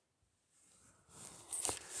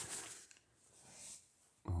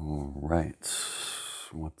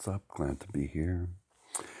what's up? Glad to be here.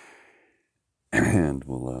 And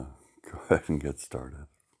we'll go ahead and get started.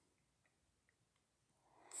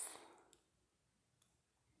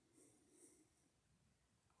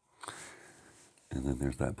 And then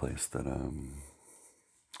there's that place that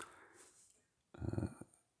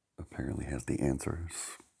apparently has the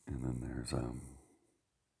answers. And then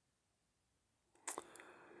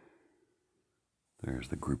there's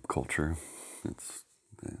the group culture. It's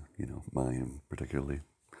Mayan particularly.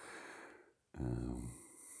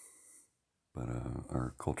 But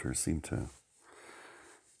our cultures seem to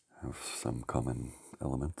have some common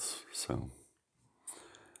elements. So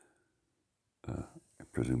I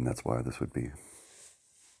presume that's why this would be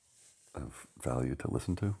of value to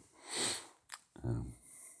listen to.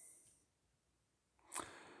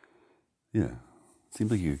 Yeah,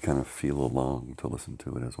 seems like you kind of feel along to listen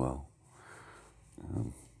to it as well.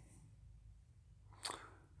 Um,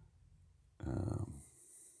 um,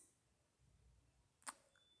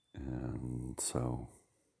 and so,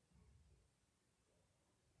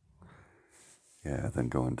 yeah, then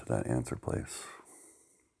go into that answer place.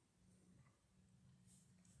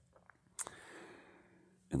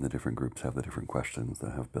 And the different groups have the different questions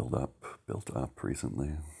that have built up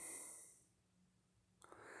recently,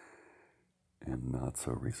 and not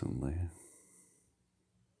so recently.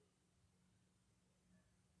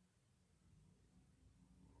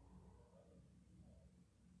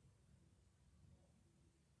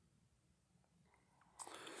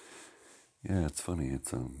 Yeah, it's funny.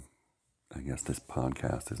 It's I guess this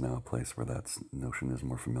podcast is now a place where that notion is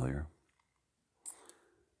more familiar.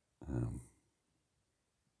 Um,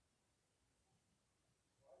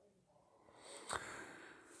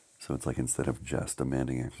 so it's like instead of just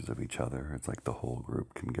demanding answers of each other, it's like the whole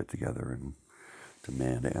group can get together and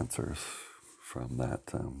demand answers from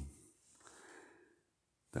that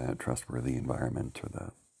trustworthy environment or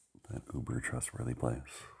that uber trustworthy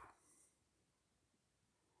place.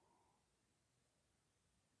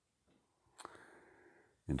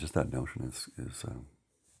 And just that notion is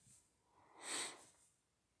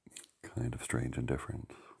kind of strange and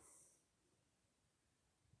different.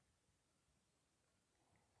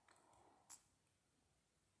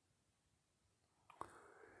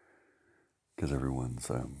 Because everyone's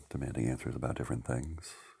demanding answers about different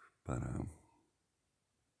things. But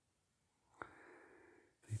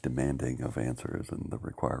the demanding of answers and the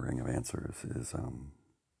requiring of answers is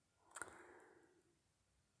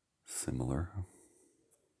similar.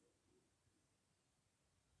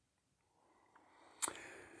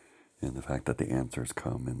 And the fact that the answers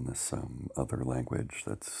come in this other language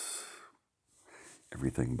that's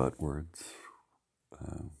everything but words,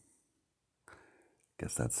 I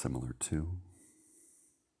guess that's similar too.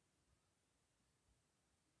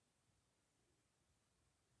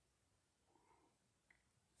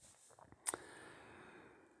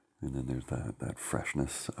 And then there's that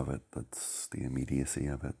freshness of it, that's the immediacy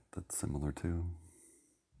of it, that's similar too.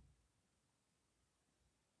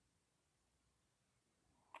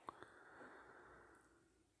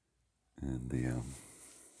 And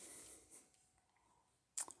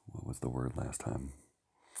what was the word last time?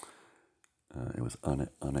 It was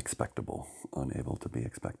unexpectable, unable to be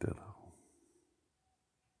expected.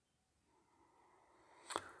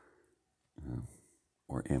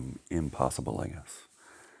 Or impossible, I guess.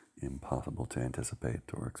 Impossible to anticipate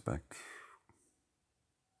or expect.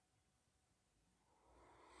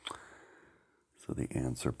 So the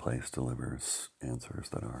answer place delivers answers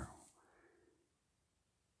that are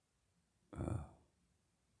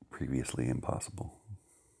previously impossible.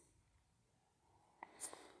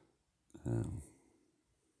 Um,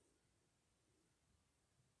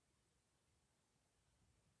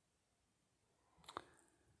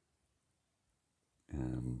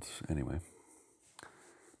 and anyway,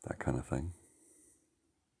 that kind of thing.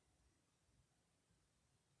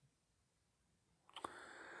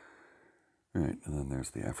 Right, and then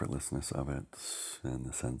there's the effortlessness of it and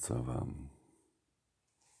the sense of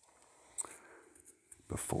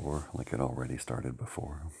before, like it already started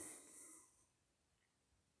before.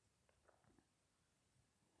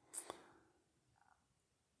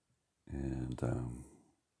 And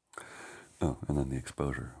and then the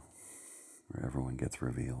exposure, where everyone gets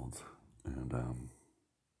revealed, and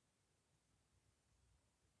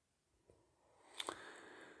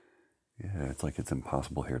yeah, it's like it's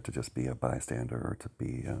impossible here to just be a bystander or to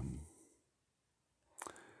be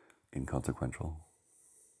inconsequential.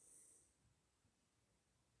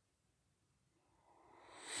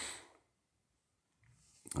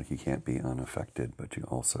 Like you can't be unaffected, but you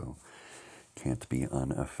also can't be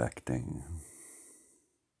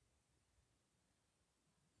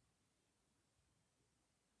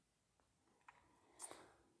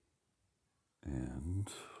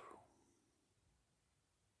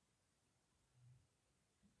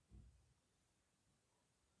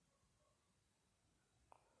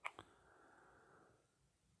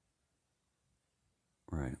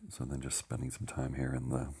So then just spending some time here in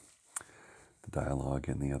the dialogue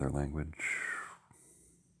in the other language.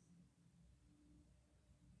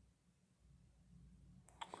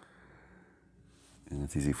 And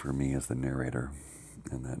it's easy for me as the narrator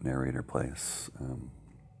in that narrator place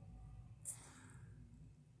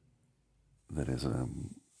that is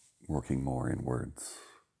working more in words.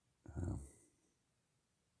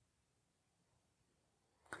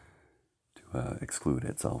 To exclude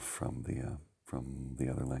itself from the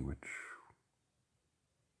other language.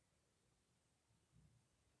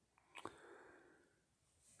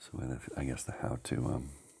 So I guess the how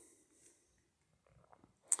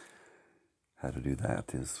to do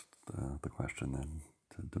that is the question then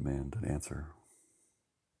to demand an answer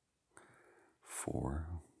for.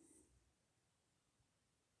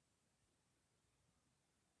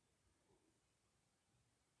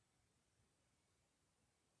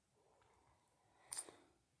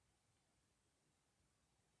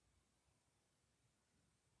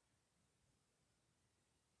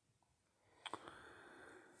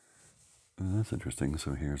 That's interesting.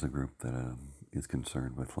 So here's a group that is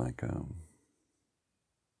concerned with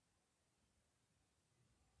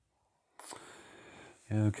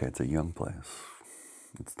yeah, okay, it's a young place.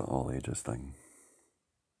 It's the all ages thing.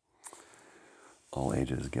 All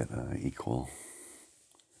ages get equal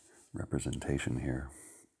representation here.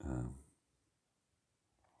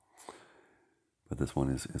 But this one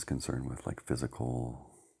is concerned with like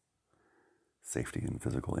physical safety and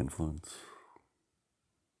physical influence.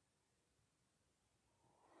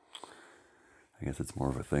 I guess it's more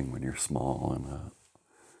of a thing when you're small and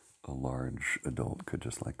a large adult could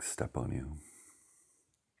just like step on you.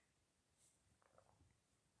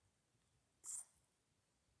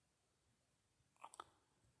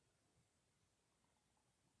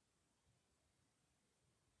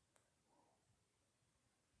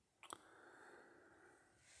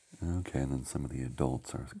 Okay, and then some of the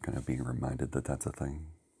adults are kind of being reminded that that's a thing.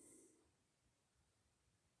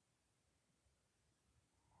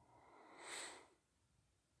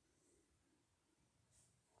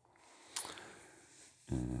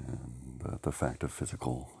 And the fact of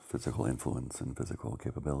physical influence and physical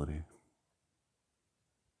capability.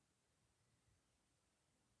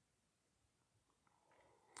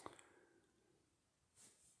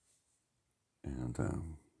 And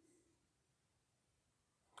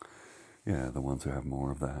yeah, the ones who have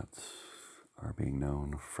more of that are being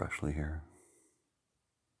known freshly here.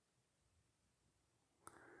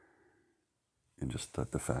 And just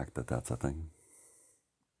the fact that that's a thing.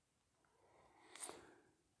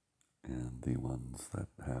 And the ones that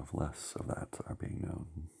have less of that are being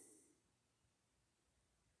known.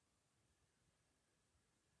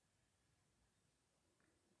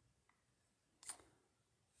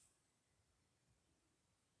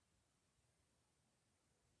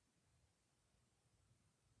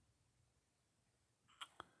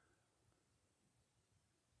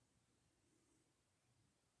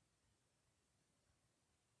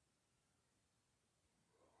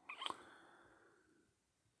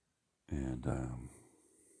 And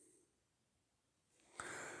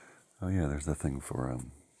oh yeah, there's the thing for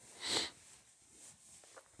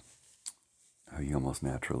how you almost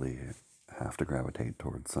naturally have to gravitate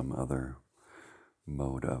towards some other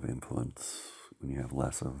mode of influence when you have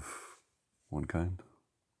less of one kind.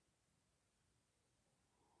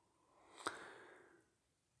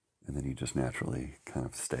 And then you just naturally kind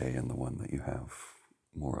of stay in the one that you have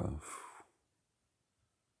more of.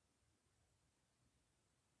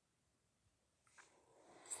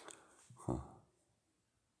 Huh.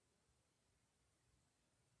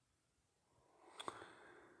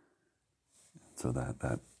 So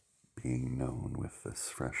that being known with this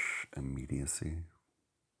fresh immediacy.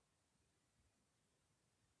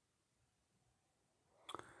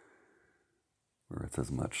 Where it's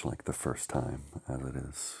as much like the first time as it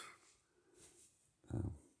is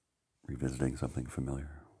revisiting something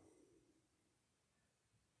familiar.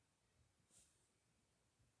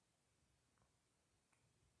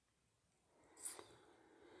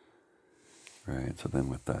 Right, so then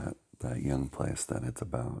with that young place, then it's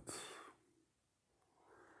about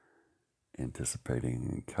anticipating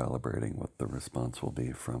and calibrating what the response will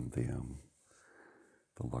be from the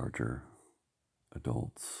larger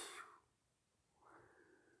adults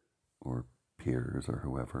or peers or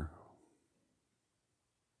whoever.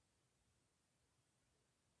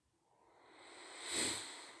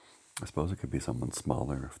 I suppose it could be someone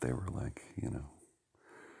smaller if they were like,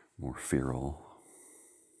 more feral.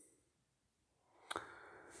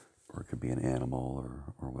 Or it could be an animal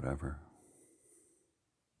or whatever.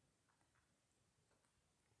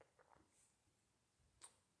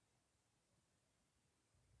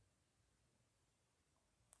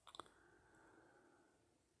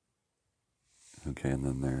 Okay, and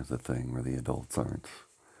then there's the thing where the adults aren't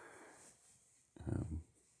um,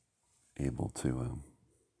 able to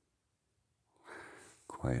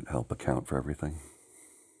quite help account for everything.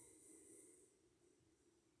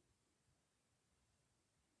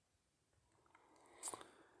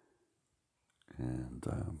 And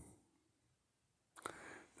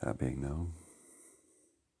that being known,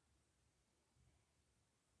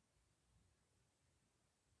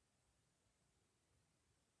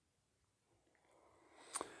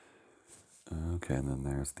 okay, and then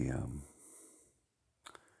there's the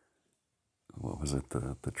what was it?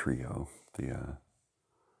 The trio,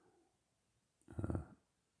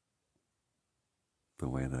 the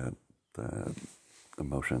way that the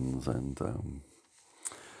emotions and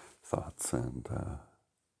thoughts and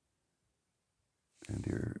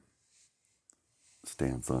your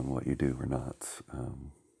stance on what you do or not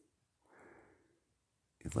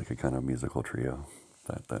is like a kind of musical trio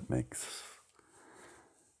that makes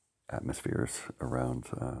atmospheres around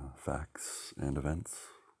facts and events.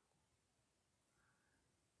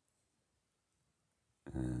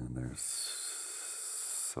 And there's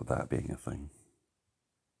so that being a thing.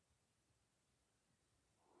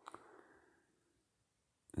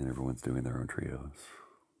 And everyone's doing their own trios.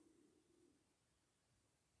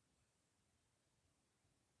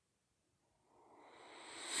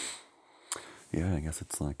 Yeah, I guess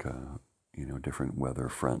it's like different weather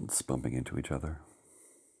fronts bumping into each other.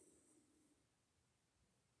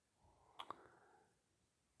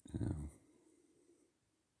 Yeah.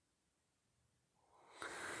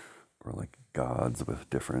 Or like gods with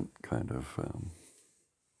different kind of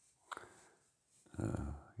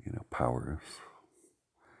powers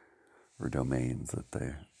or domains that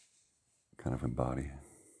they kind of embody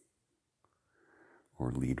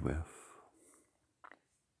or lead with.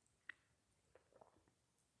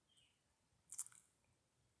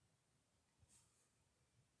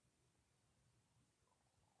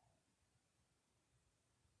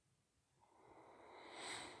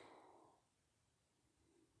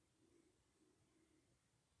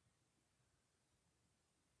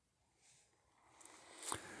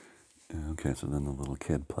 Okay, so then the little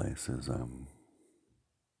kid place is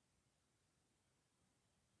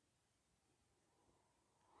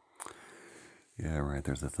yeah, right,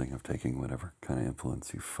 there's a thing of taking whatever kind of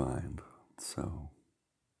influence you find. So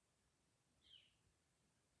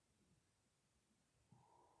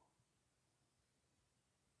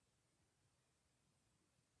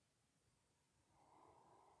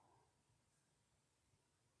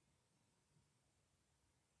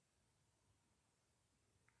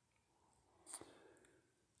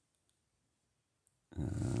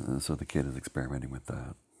so the kid is experimenting with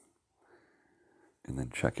that and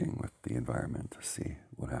then checking with the environment to see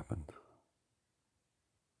what happened.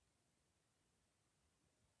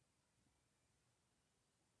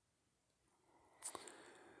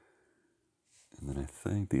 And then I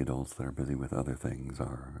think the adults that are busy with other things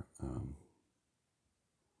are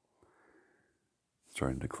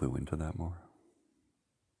starting to clue into that more.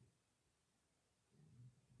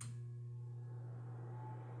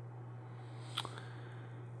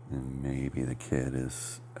 And maybe the kid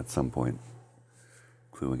is at some point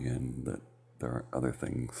cluing in that there are other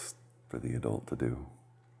things for the adult to do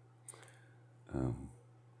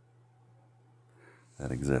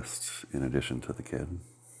that exist in addition to the kid.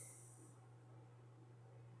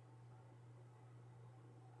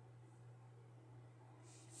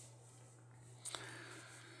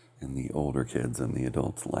 And the older kids and the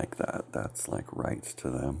adults like that. That's like right to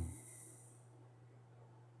them.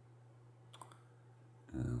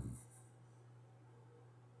 Um,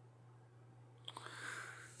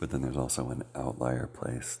 but then there's also an outlier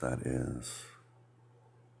place that is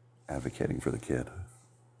advocating for the kid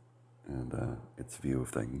and its view of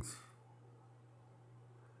things.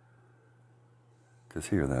 Because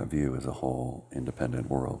here, that view is a whole independent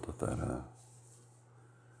world that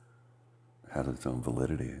has its own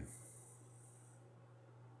validity.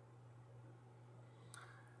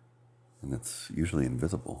 And it's usually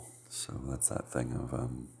invisible. So that's that thing of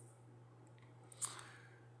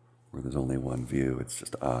where there's only one view, it's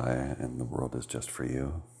just I, and the world is just for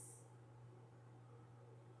you.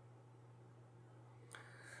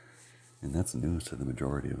 And that's news to the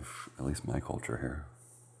majority of, at least my culture here.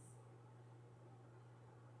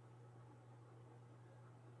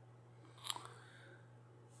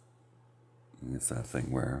 And it's that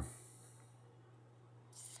thing where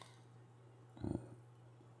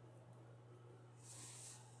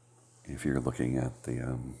if you're looking at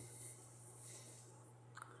the,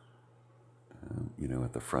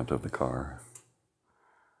 at the front of the car,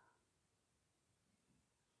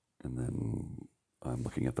 and then I'm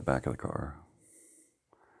looking at the back of the car,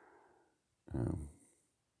 Um,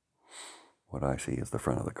 what I see is the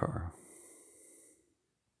front of the car.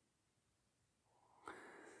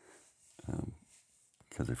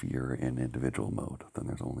 Because if you're in individual mode, then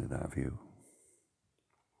there's only that view.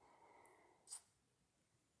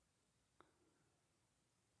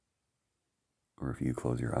 Or if you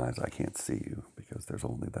close your eyes, I can't see you because there's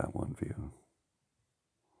only that one view.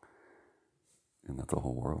 And that's a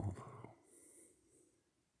whole world.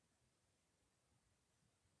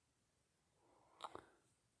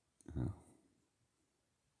 Yeah.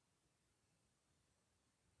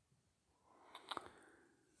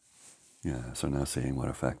 Yeah, so now seeing what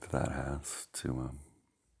effect that has to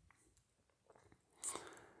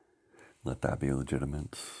let that be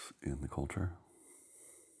legitimate in the culture.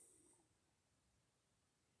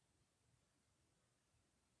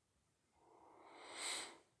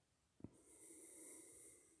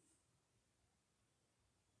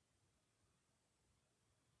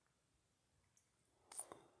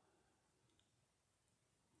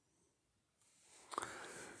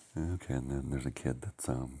 Okay, and then there's a kid that's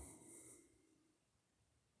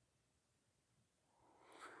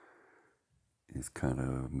is kind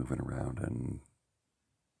of moving around and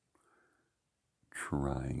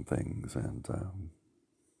trying things and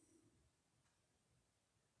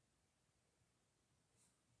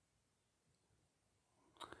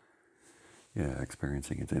yeah,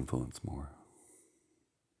 experiencing its influence more,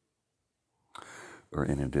 or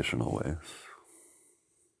in additional ways.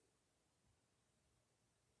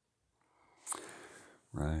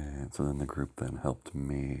 Right. So then the group then helped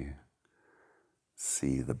me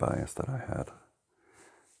see the bias that I had.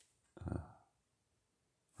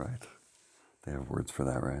 Right. They have words for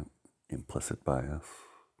that, right? Implicit bias.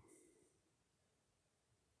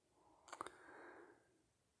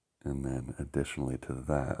 And then additionally to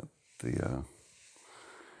that, the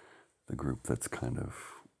group that's kind of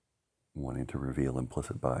wanting to reveal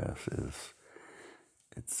implicit bias is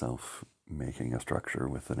itself making a structure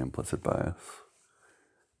with an implicit bias.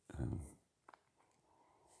 Um,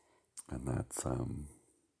 and that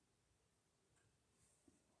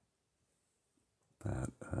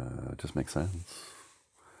just makes sense.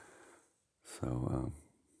 So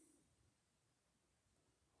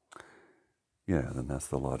yeah, then that's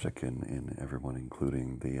the logic in everyone,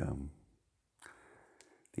 including the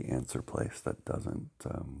answer place that doesn't.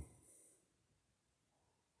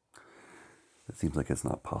 It seems like it's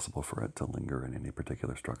not possible for it to linger in any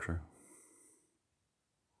particular structure.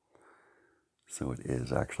 So it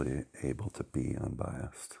is actually able to be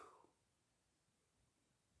unbiased.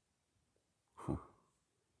 Huh.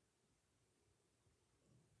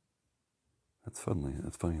 That's funny.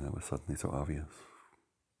 It's funny that was suddenly so obvious.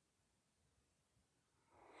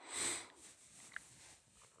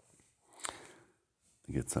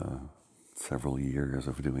 I think it's several years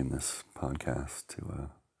of doing this podcast to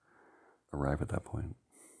arrive at that point.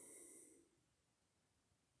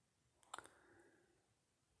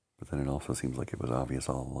 But then it also seems like it was obvious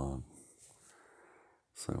all along.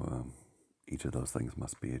 So each of those things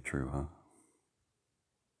must be true, huh?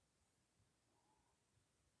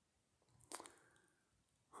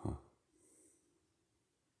 Huh.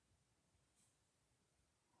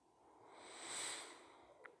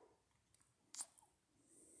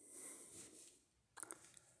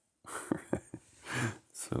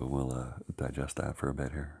 So we'll digest that for a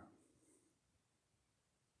bit here.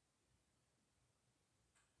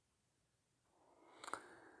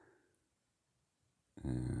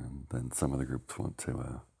 And then some of the groups want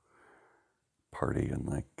to party and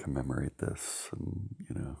like commemorate this and,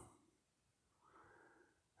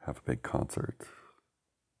 have a big concert.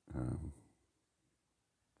 Um,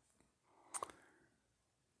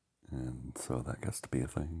 and so that gets to be a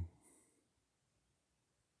thing.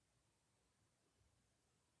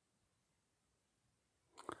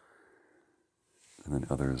 And then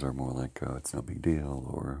others are more like, oh, it's no big deal,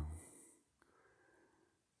 or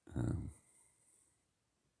um,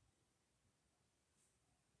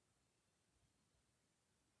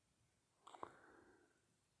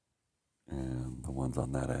 and the ones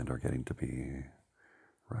on that end are getting to be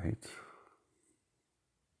right.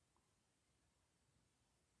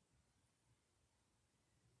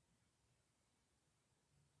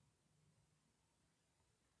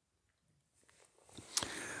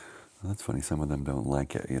 That's funny. Some of them don't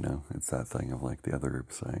like it, It's that thing of like the other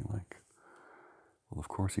group saying, like, well, of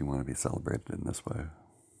course you want to be celebrated in this way.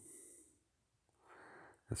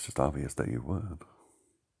 It's just obvious that you would.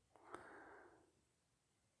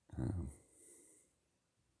 Um,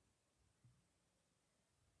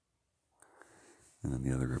 and then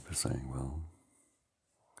the other group is saying, well,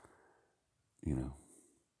 you know,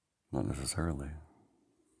 not necessarily.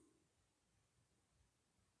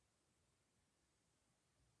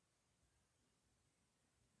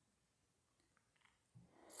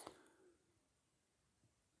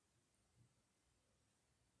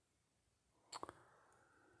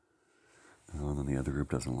 the other group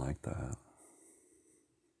doesn't like that.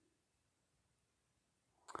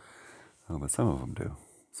 Oh, but some of them do.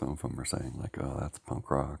 Some of them are saying, like, oh, that's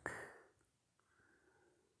punk rock.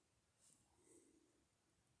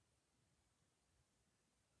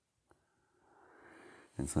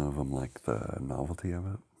 And some of them like the novelty of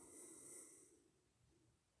it.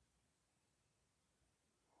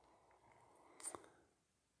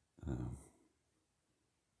 Um,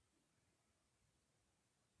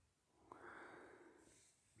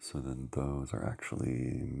 so then those are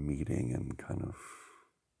actually meeting and kind of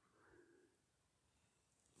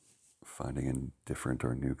finding a different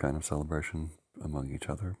or new kind of celebration among each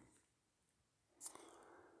other.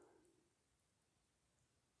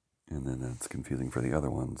 And then it's confusing for the other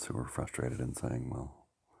ones who are frustrated and saying, well,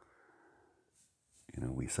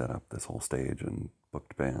 we set up this whole stage and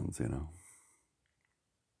booked bands, and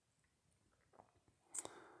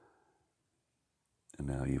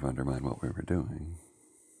now you've undermined what we were doing.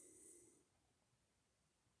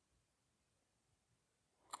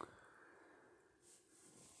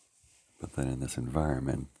 But then in this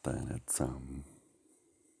environment, then it's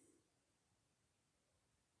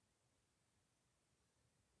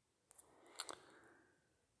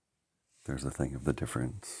there's a thing of the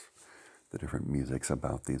different musics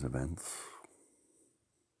about these events.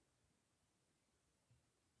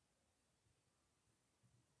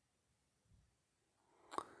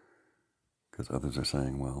 Because others are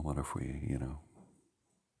saying, well, what if we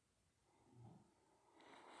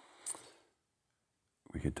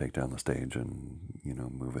could take down the stage and,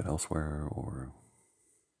 move it elsewhere, or,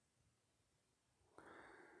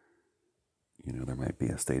 there might be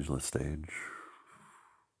a stageless stage,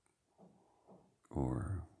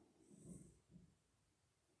 or,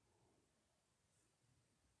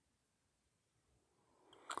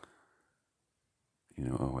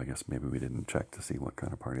 oh, I guess maybe we didn't check to see what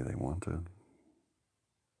kind of party they wanted.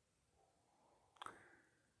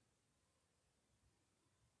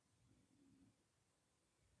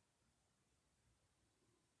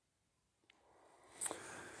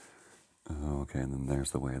 Oh, okay, and then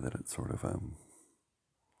there's the way that it sort of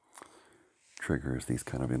triggers these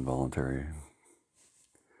kind of involuntary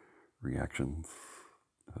reactions.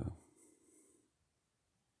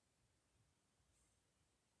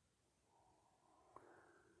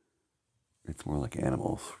 It's more like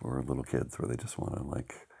animals or little kids where they just want to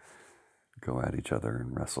like go at each other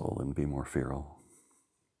and wrestle and be more feral.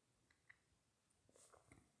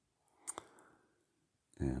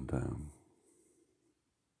 And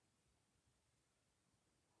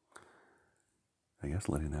I guess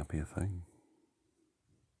letting that be a thing.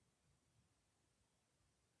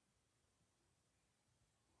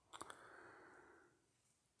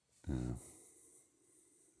 Yeah.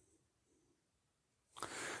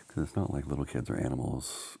 Because it's not like little kids or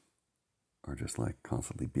animals are just like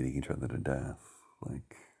constantly beating each other to death.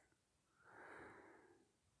 Like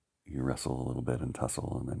you wrestle a little bit and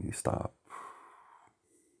tussle and then you stop.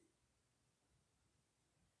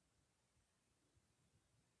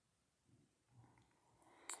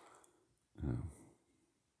 Yeah.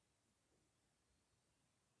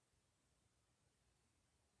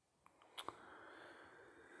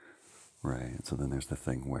 Right. So then there's the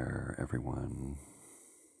thing where everyone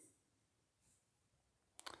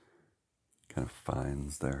kind of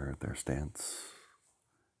finds their stance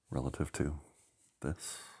relative to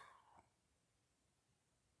this.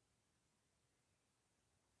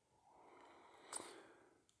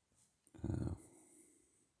 Uh,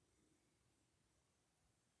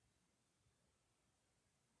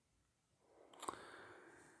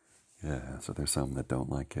 yeah, so there's some that don't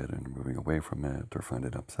like it and are moving away from it or find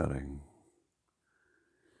it upsetting.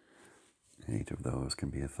 And each of those can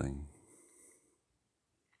be a thing.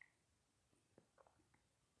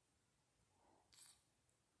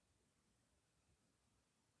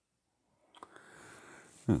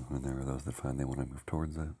 And there are those that find they want to move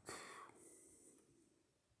towards it.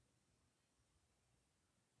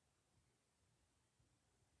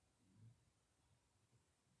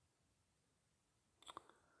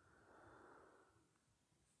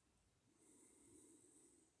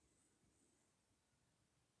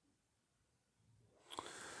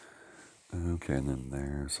 Okay, and then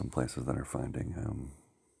there's some places that are finding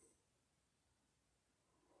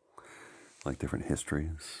like different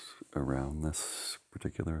histories around this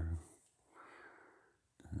particular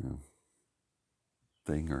uh,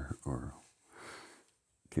 thing or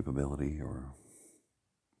capability or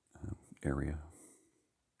area.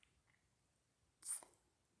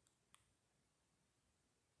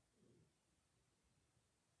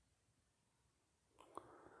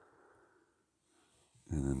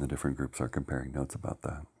 And then the different groups are comparing notes about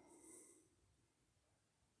that.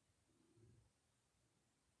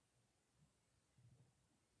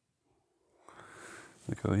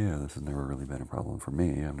 like, oh yeah, this has never really been a problem for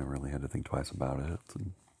me. I've never really had to think twice about it.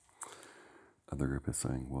 And other group is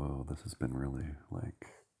saying, whoa, this has been really like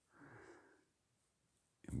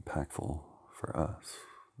impactful for us.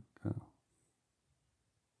 Yeah.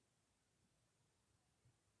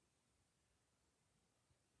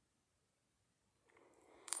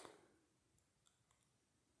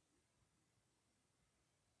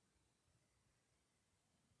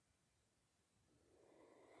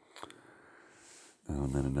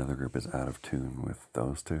 And then another group is out of tune with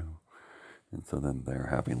those two. And so then they're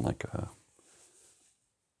having like a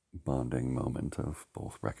bonding moment of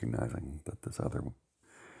both recognizing that this other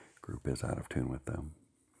group is out of tune with them.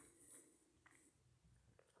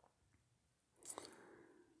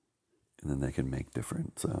 And then they can make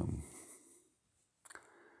different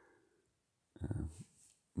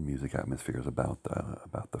music atmospheres about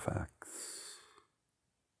the facts.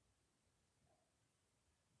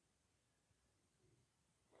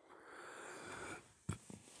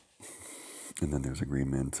 And then there's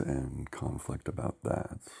agreement and conflict about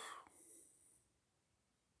that.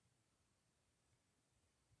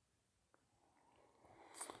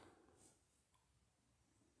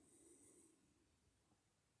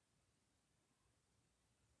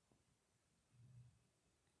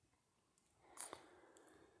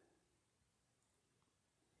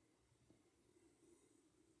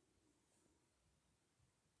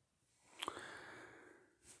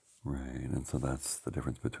 Right, and so that's the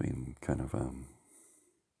difference between kind of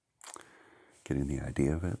getting the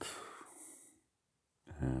idea of it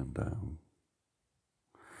and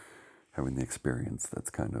having the experience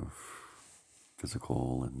that's kind of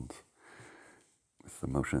physical and with the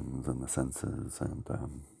emotions and the senses and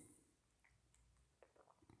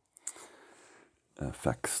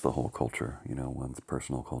affects the whole culture, one's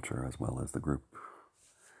personal culture as well as the group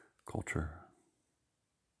culture.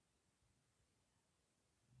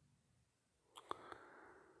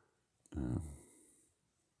 Um,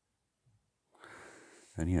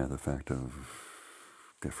 and yeah, the fact of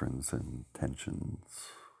difference and tensions.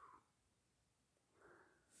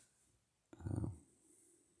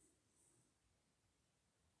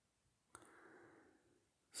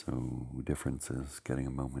 So difference is getting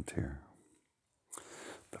a moment here.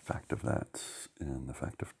 The fact of that and the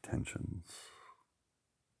fact of tensions.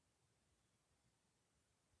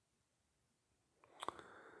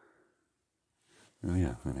 Oh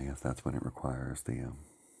yeah, and I guess that's when it requires the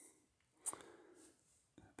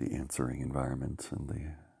answering environment and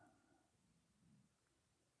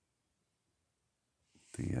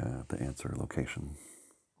the answer location.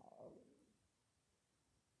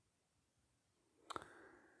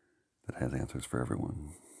 That has answers for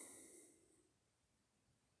everyone.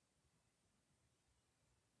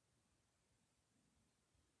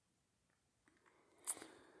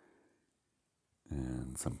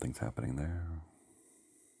 And something's happening there.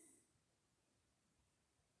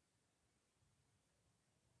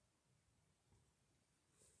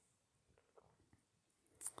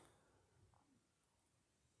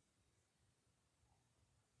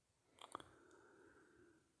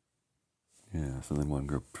 Yeah, so then one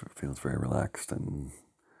group feels very relaxed and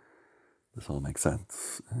this all makes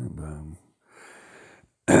sense. And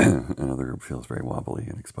another group feels very wobbly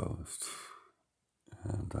and exposed.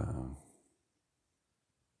 And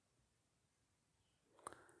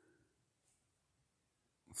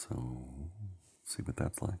so, see what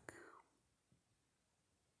that's like.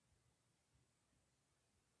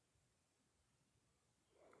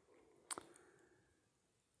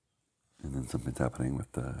 And then something's happening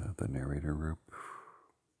with the narrator group.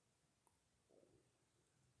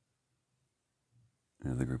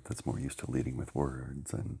 And the group that's more used to leading with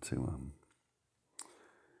words and to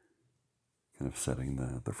kind of setting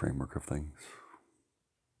the framework of things.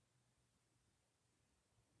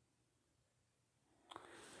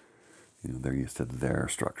 They're used to their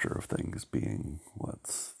structure of things being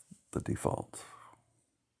what's the default.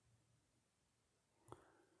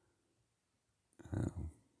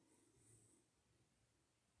 Um,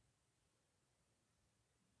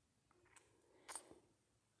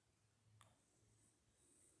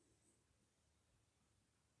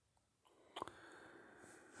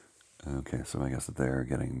 okay, so I guess they're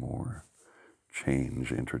getting more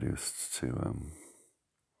change introduced to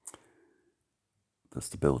the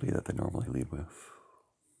stability that they normally lead with.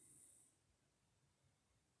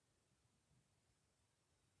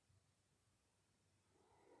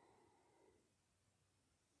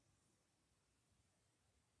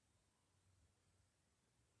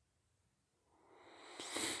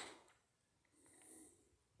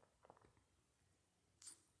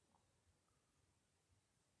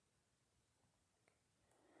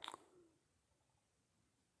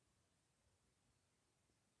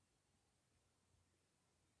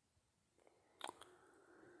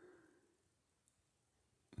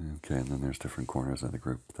 Okay, and then there's different corners of the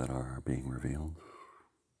group that are being revealed.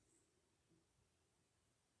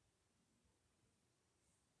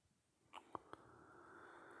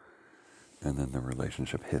 And then the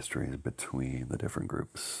relationship histories between the different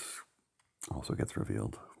groups also gets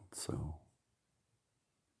revealed. So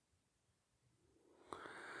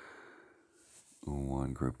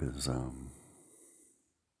one group has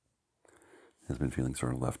been feeling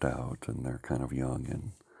sort of left out, and they're kind of young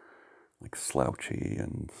and like slouchy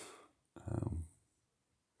and um,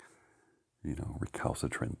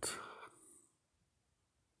 recalcitrant,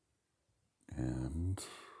 and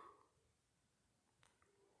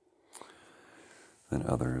then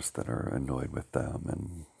others that are annoyed with them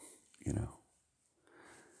and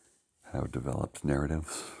have developed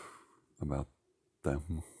narratives about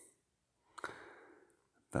them.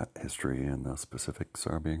 That history and the specifics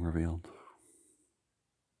are being revealed.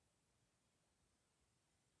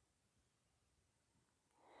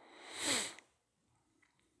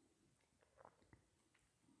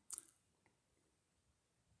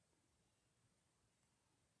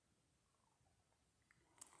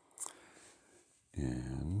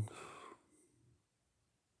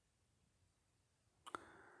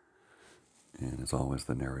 And as always,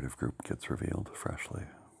 the narrative group gets revealed freshly.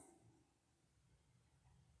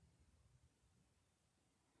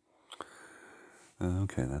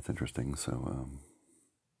 Okay, that's interesting. So,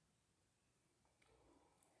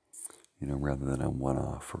 rather than a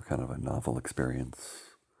one-off or kind of a novel experience,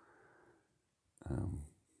 and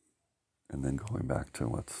then going back to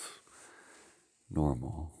what's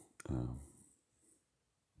normal,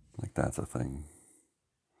 like that's a thing.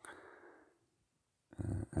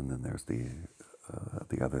 And then there's the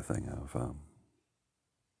other thing of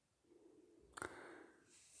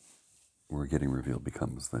where getting revealed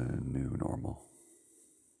becomes the new normal.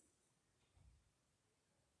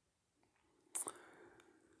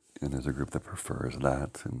 And there's a group that prefers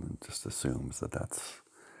that and just assumes that that's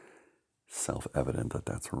self-evident, that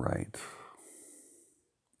that's right.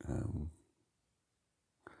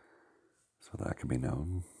 So that can be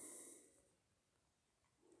known.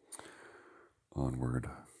 Onward,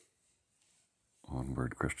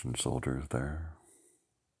 Christian soldiers there.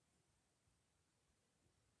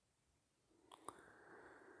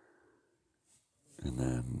 And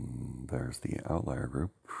then there's the outlier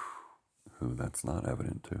group, who that's not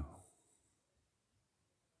evident to.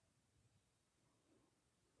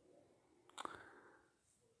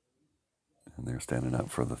 And they're standing up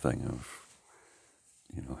for the thing of,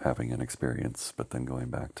 having an experience, but then going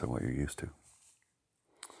back to what you're used to.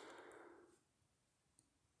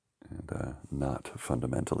 And not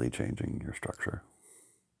fundamentally changing your structure.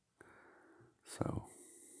 So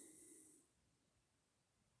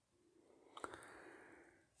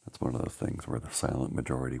that's one of those things where the silent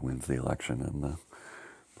majority wins the election and the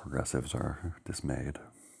progressives are dismayed.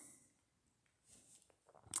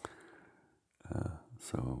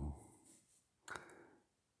 So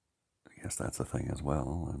I guess that's a thing as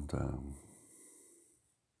well. And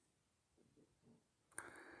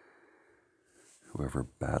whoever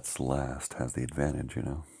bats last has the advantage,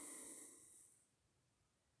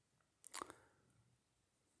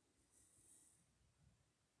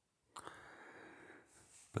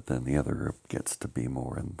 But then the other group gets to be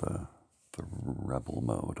more in the rebel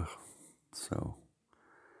mode. So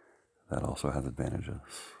that also has advantages.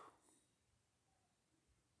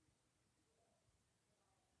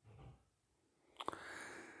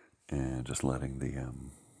 And just letting the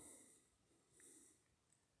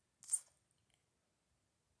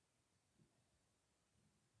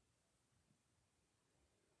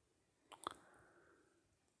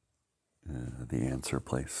answer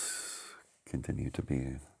place continue to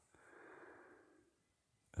be,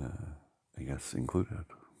 I guess, included.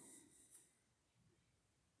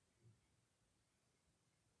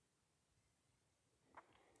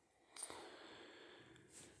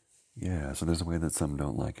 Yeah, so there's a way that some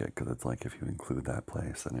don't like it, because it's like if you include that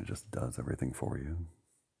place, then it just does everything for you.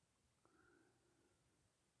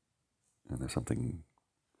 And there's something,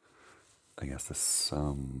 I guess, to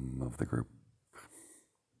some of the group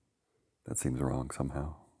that seems wrong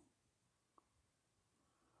somehow.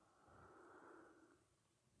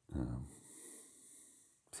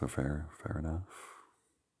 So fair enough.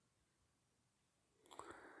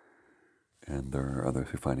 And there are others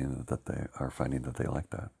who finding that they are finding that they like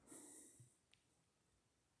that.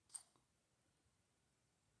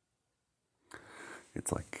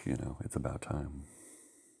 It's like, it's about time.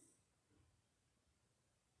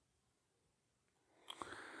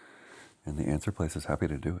 And the answer place is happy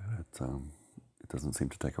to do it. It doesn't seem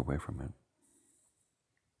to take away from it.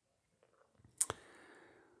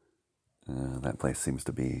 That place seems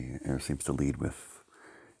to be, or seems to lead with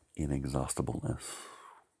inexhaustibleness.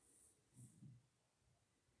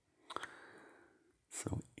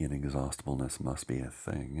 So inexhaustibleness must be a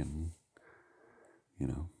thing, and you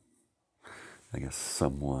know, I guess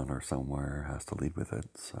someone or somewhere has to lead with it.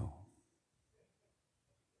 So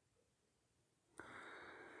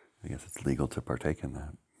I guess it's legal to partake in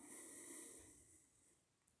that.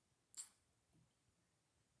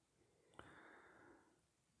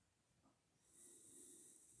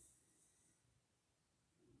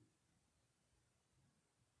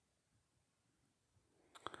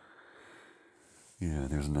 Yeah,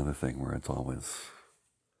 there's another thing where it's always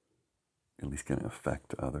at least going to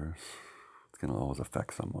affect others. It's going to always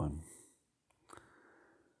affect someone.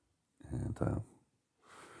 And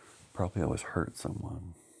probably always hurt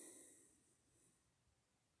someone.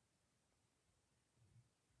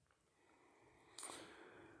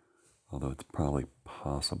 Although it's probably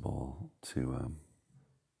possible to,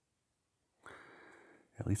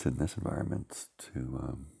 at least in this environment,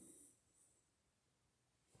 to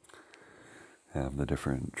have the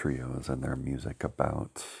different trios and their music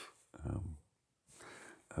about um,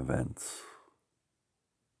 events.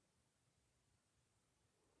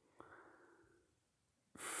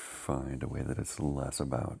 Find a way that it's less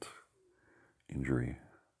about injury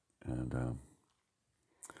and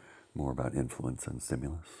more about influence and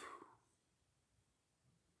stimulus.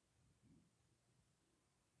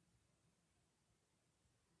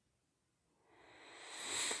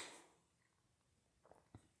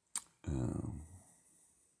 Um,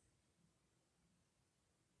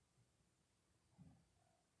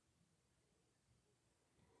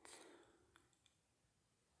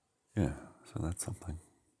 yeah, so that's something.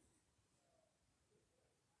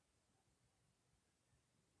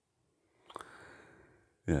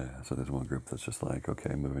 Yeah, so there's one group that's just like,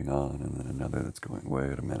 okay, moving on, and then another that's going,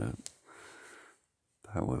 wait a minute,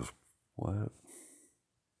 that was what?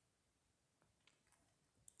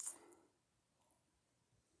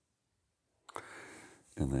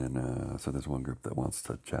 And then, so there's one group that wants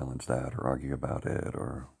to challenge that or argue about it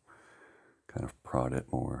or kind of prod it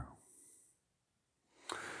more.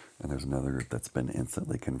 And there's another group that's been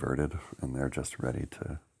instantly converted and they're just ready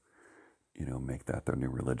to, make that their new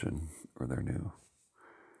religion or their new,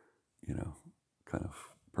 kind of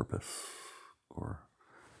purpose or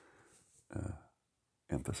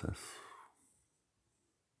emphasis.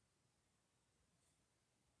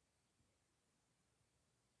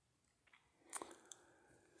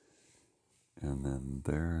 And then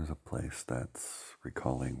there's a place that's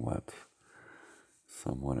recalling what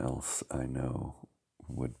someone else I know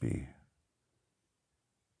would be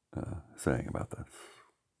saying about this.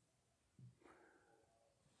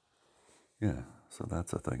 Yeah, so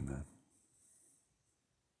that's a thing then.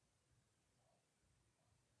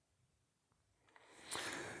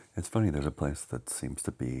 It's funny, there's a place that seems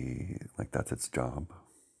to be like that's its job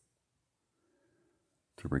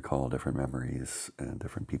to recall different memories and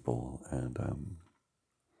different people and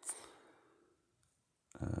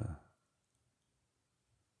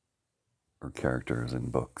or characters in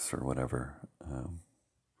books or whatever,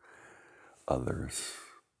 others,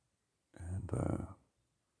 and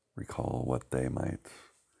recall what they might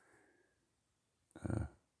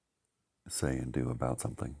say and do about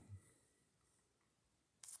something.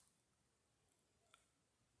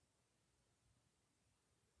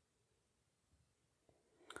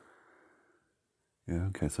 Yeah,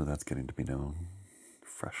 okay, so that's getting to be known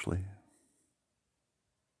freshly.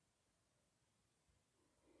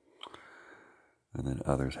 And then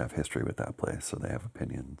others have history with that place, so they have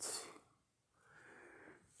opinions.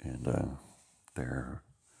 And their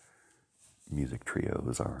music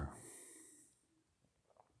trios are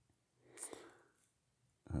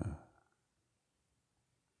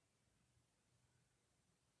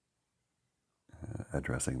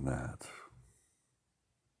addressing that.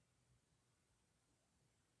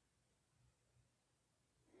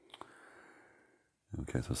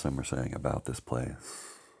 Okay, so some are saying about this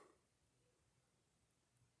place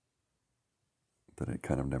that it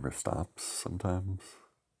kind of never stops sometimes,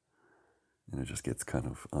 and it just gets kind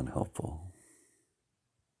of unhelpful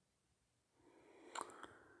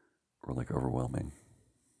or like overwhelming.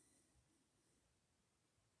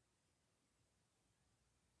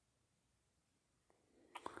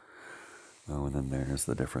 Oh, and then there's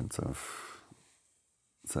the difference of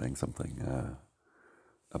saying something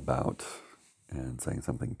about and saying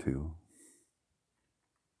something to.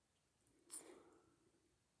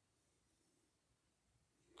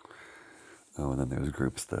 Oh, and then there's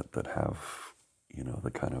groups that have,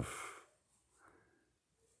 the kind of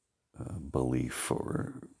belief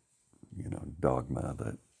or, dogma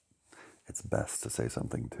that it's best to say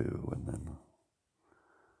something to, and then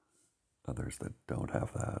others that don't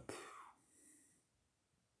have that.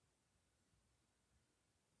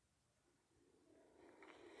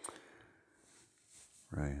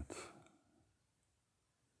 Right.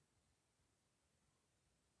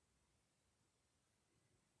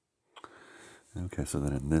 Okay, so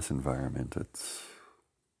then in this environment, it's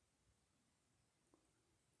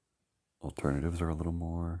alternatives are a little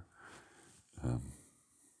more um,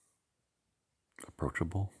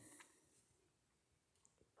 approachable.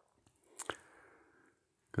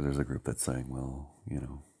 Because there's a group that's saying, well,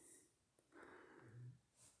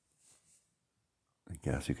 I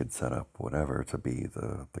guess you could set up whatever to be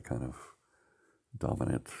the kind of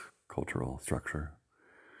dominant cultural structure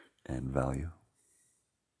and value.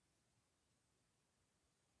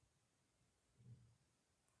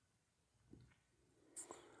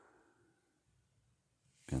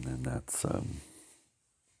 And then that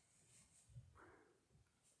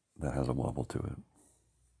has a wobble to it.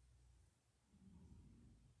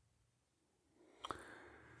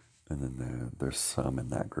 And then there's some in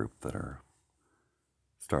that group that are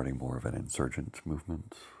starting more of an insurgent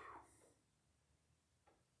movement.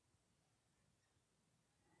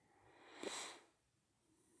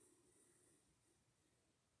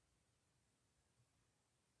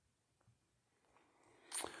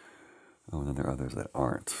 Oh, and then there are others that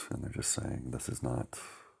aren't, and they're just saying this is not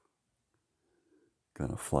going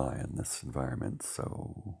to fly in this environment,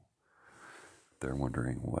 so they're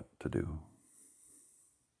wondering what to do.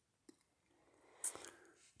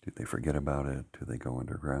 Do they forget about it? Do they go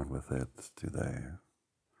underground with it? Do they...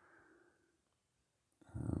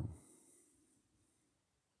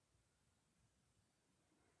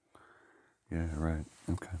 yeah, right.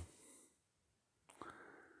 Okay.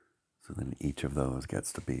 So then each of those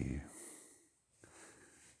gets to be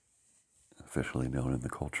officially known in the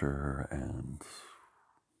culture, and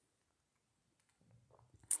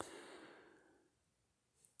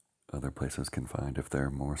other places can find if they're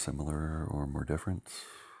more similar or more different.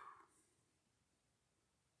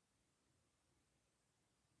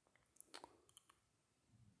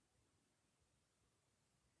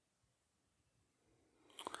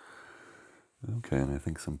 Okay, and I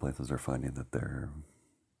think some places are finding that they're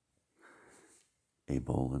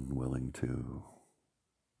able and willing to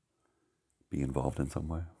be involved in some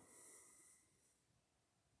way.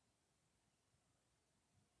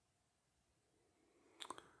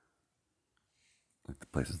 Like the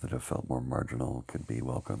places that have felt more marginal can be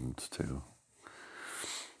welcomed to,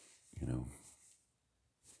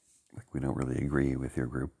 like we don't really agree with your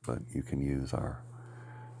group, but you can use our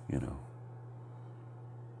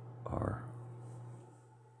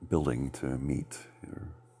building to meet your...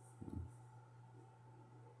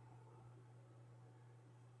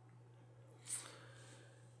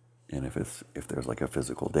 and if there's like a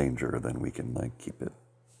physical danger, then we can like keep it,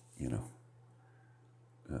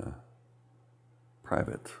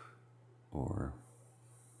 private, or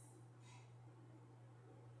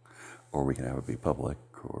we can have it be public,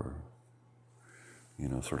 or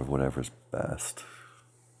sort of whatever's best.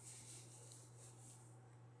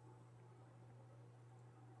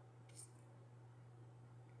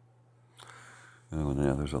 Oh, and then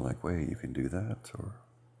others are like, wait, you can do that, or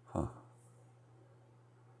huh?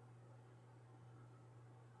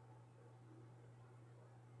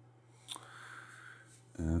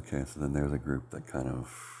 Okay, so then there's a group that kind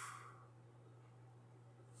of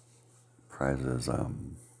prizes, a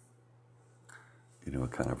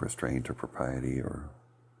kind of restraint or propriety, or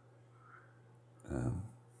and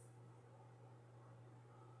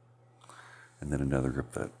then another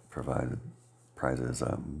group that prizes,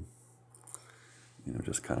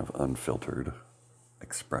 just kind of unfiltered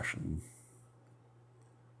expression.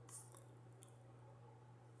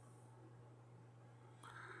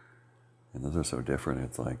 And those are so different.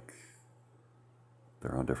 It's like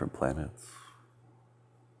they're on different planets.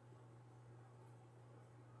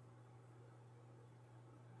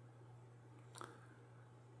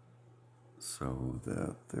 So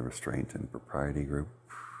the restraint and propriety group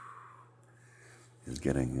is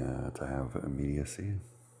getting to have immediacy.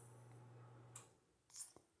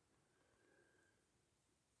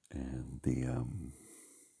 And the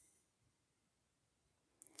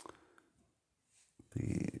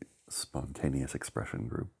spontaneous expression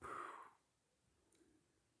group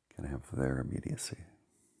can have their immediacy.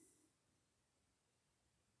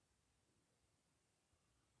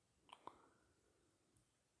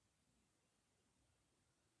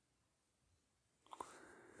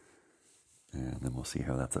 And then we'll see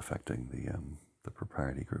how that's affecting the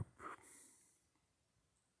propriety group.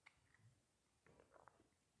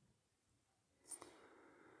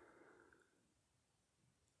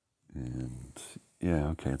 And yeah,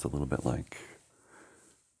 okay, it's a little bit like,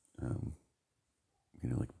 um,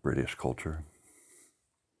 like British culture,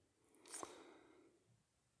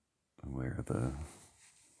 where the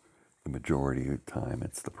majority of the time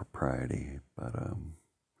it's the propriety, but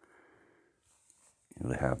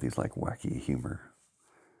they have these like wacky humor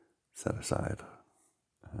set aside.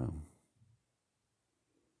 Um,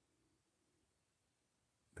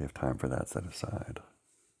 they have time for that set aside,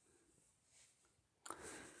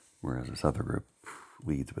 whereas this other group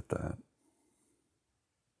leads with that.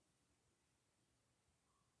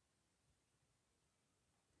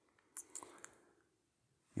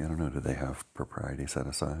 Yeah, I don't know. Do they have propriety set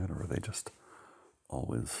aside, or are they just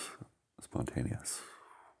always spontaneous?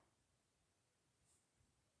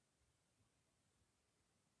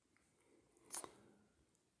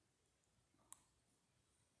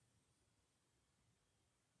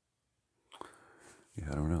 Yeah,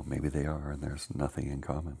 I don't know. Maybe they are, and there's nothing in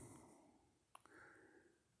common.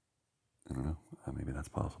 I don't know. Maybe that's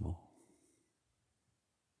possible.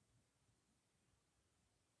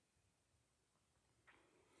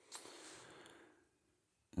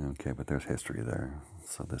 Okay, but there's history there.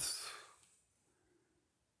 So this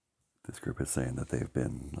group is saying that they've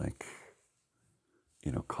been like,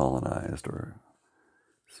 colonized or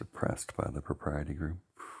suppressed by the propriety group.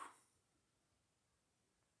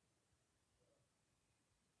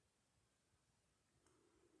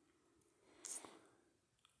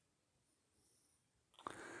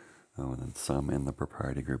 Oh, and then some in the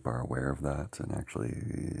propriety group are aware of that and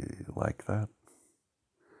actually like that.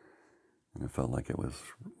 And it felt like it was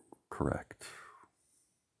correct.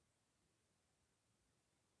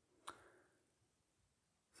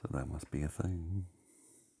 So that must be a thing.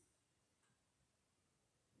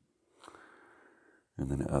 And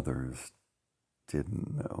then others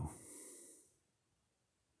didn't know.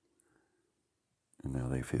 And now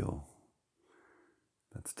they feel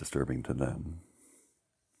that's disturbing to them.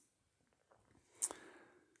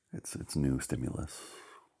 It's new stimulus.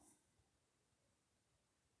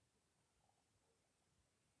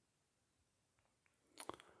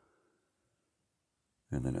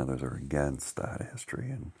 And then others are against that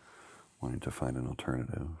history and wanting to find an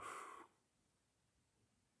alternative.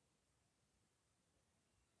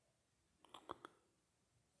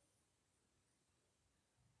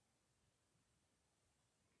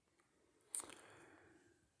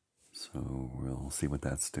 So we'll see what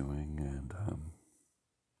that's doing. And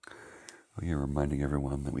yeah, reminding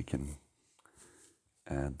everyone that we can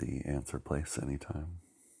add the answer place anytime.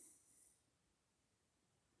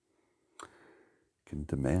 Can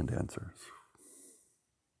demand answers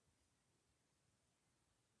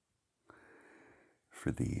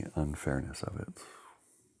for the unfairness of it.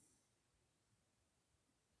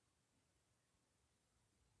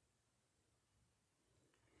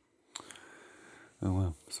 Oh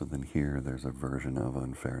well, so then here there's a version of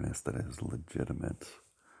unfairness that is legitimate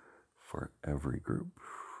for every group.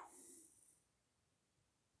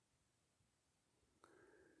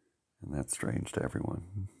 And that's strange to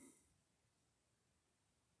everyone.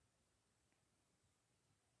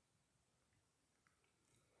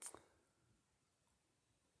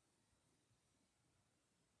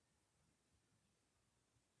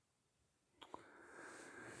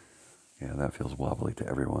 Yeah, that feels wobbly to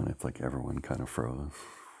everyone. It's like everyone kind of froze.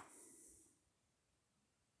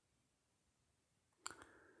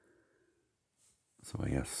 So I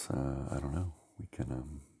guess, I don't know, we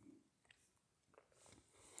can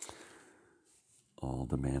all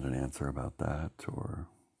demand an answer about that, or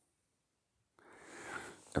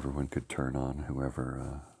everyone could turn on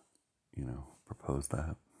whoever, proposed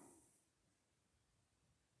that.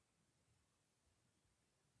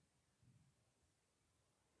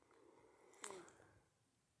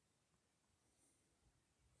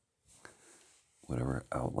 Whatever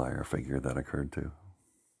outlier figure that occurred to.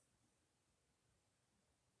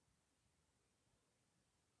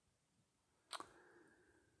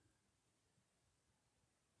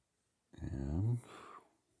 And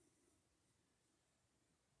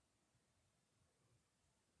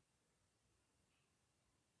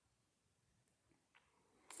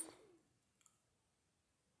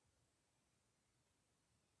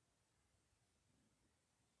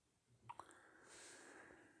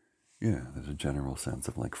yeah, there's a general sense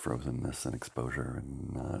of like frozenness and exposure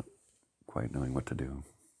and not quite knowing what to do.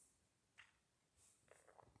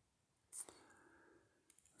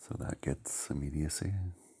 So that gets immediacy.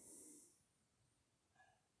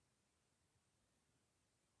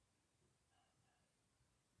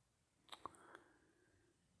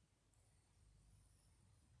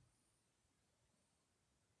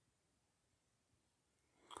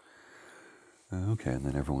 Okay, and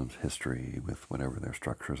then everyone's history with whatever their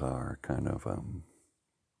structures are kind of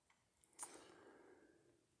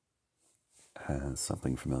has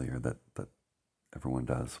something familiar that everyone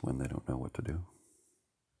does when they don't know what to do.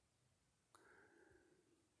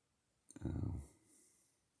 Um,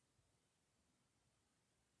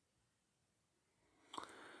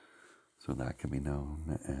 so that can be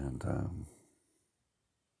known, and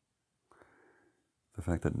the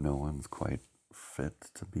fact that no one's quite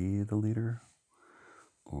fit to be the leader,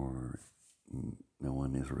 or no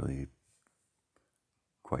one is really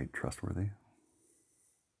quite trustworthy.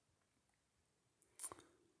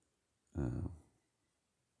 Uh,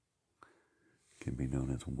 can be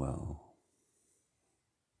known as well.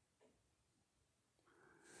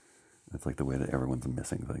 It's like the way that everyone's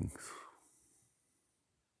missing things.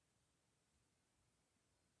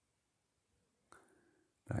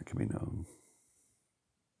 That can be known.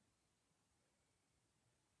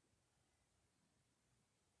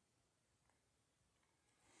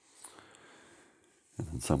 And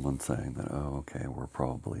then someone saying that, oh, okay, we're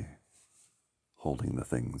probably holding the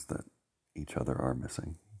things that each other are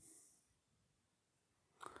missing.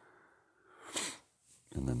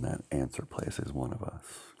 And then that answer place is one of us.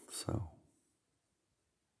 So,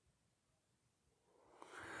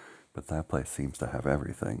 but that place seems to have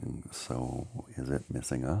everything. So is it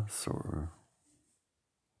missing us? Or,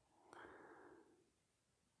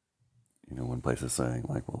 one place is saying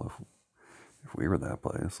like, well, if we were that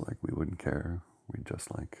place, like we wouldn't care. We'd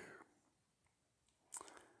just like,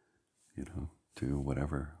 do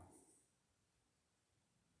whatever.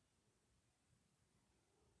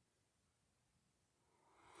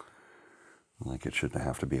 Like it shouldn't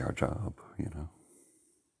have to be our job.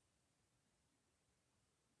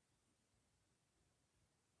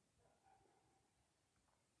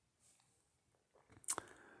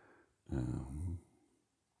 Um,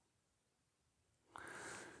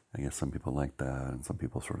 I guess some people like that, and some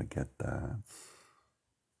people sort of get that.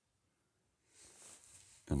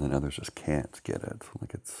 And then others just can't get it.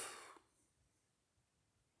 Like it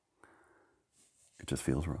just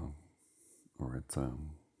feels wrong. Or it's,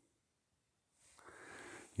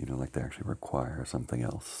 like they actually require something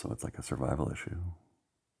else. So it's like a survival issue.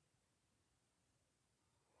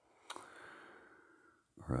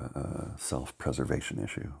 Or a self-preservation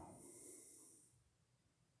issue.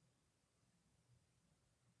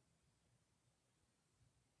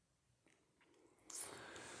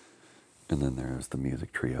 And then there's the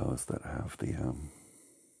music trios that have the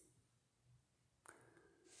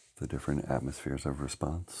different atmospheres of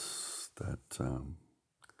response that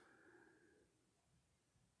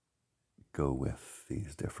go with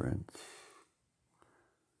these different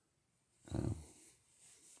um,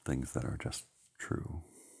 things that are just true,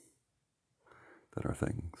 that are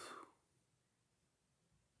things.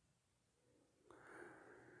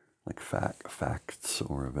 Like facts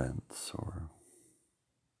or events or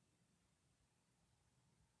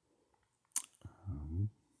um,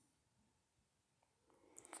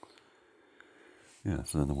 yeah,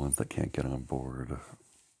 so then the ones that can't get on board,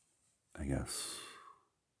 I guess,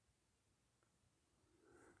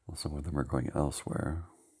 well, some of them are going elsewhere.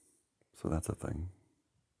 So that's a thing.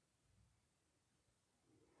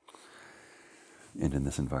 And in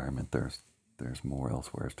this environment, there's more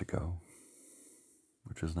elsewheres to go,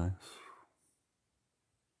 which is nice.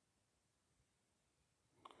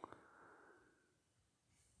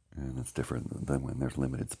 And it's different than when there's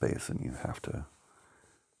limited space and you have to,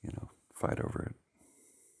 fight over it.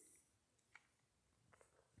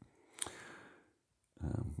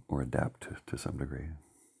 Or adapt to some degree.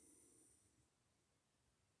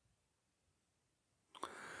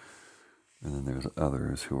 And then there's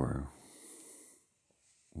others who are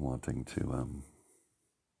wanting to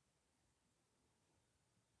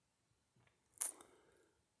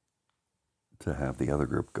have the other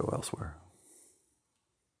group go elsewhere.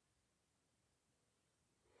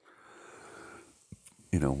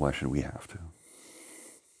 Why should we have to?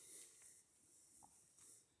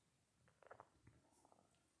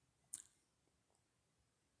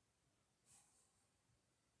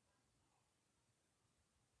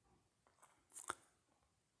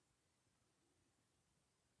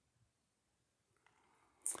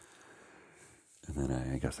 And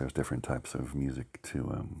then I guess there's different types of music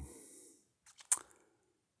to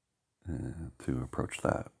approach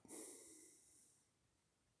that.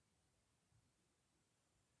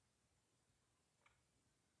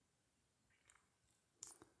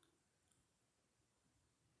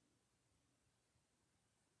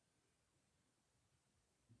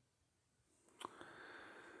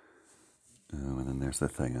 And then there's the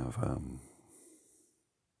thing of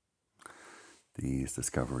these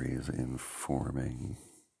discoveries informing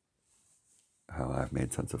how I've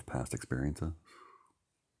made sense of past experiences.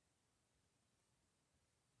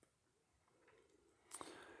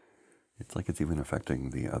 It's like it's even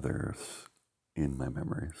affecting the others in my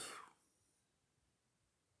memories.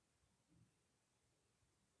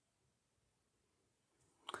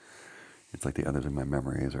 It's like the others in my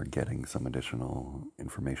memories are getting some additional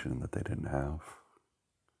information that they didn't have.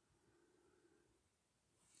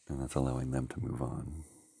 And that's allowing them to move on.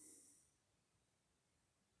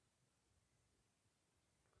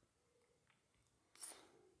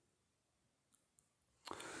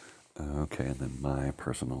 Okay, and then my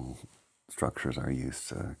personal structures are used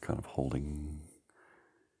to kind of holding,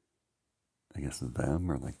 I guess, them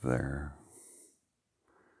or like their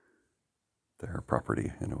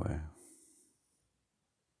property in a way.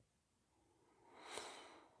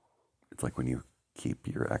 It's like when you keep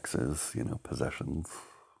your ex's, possessions.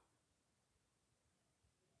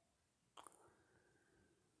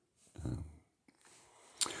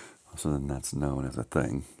 So then that's known as a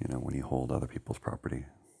thing, when you hold other people's property.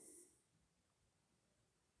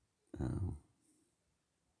 Um,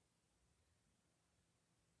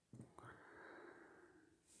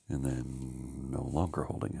 and then no longer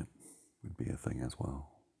holding it would be a thing as well.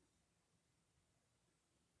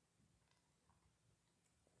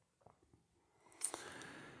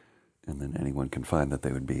 And then anyone can find that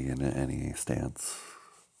they would be in any stance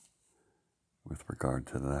with regard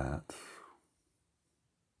to that.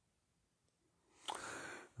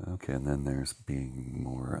 Okay, and then there's being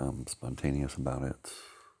more spontaneous about it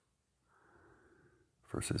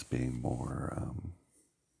versus being more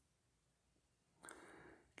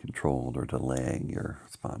controlled or delaying your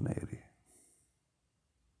spontaneity.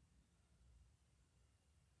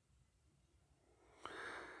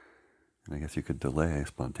 And I guess you could delay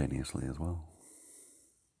spontaneously as well.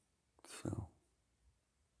 So,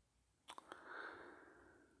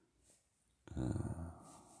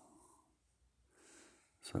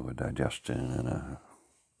 so a digestion and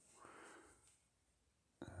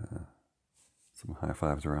some high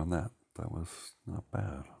fives around that. That was not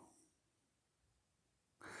bad.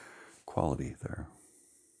 Quality there.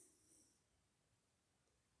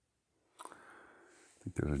 I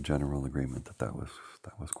think there's a general agreement that was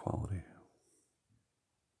quality.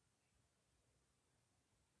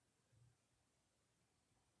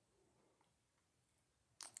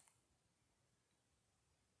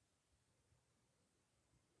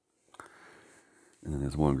 And then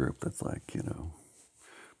there's one group that's like,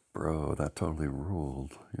 bro, that totally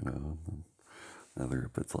ruled, And another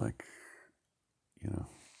group that's like,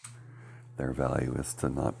 their value is to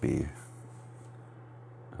not be,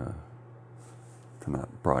 to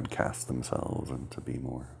not broadcast themselves and to be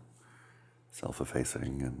more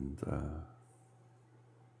self-effacing and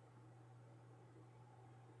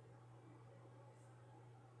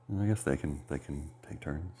I guess they can take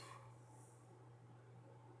turns.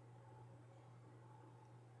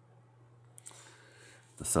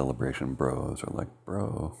 The celebration bros are like,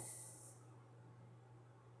 bro.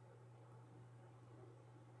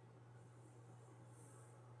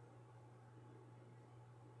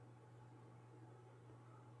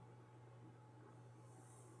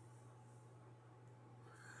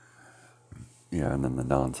 Yeah, and then the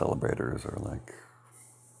non-celebrators are like,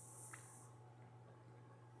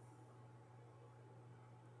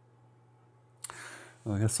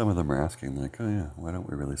 well, I guess some of them are asking like, oh yeah, why don't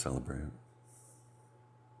we really celebrate?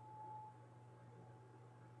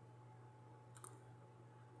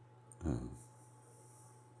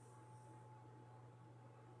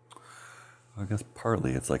 I guess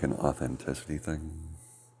partly it's like an authenticity thing.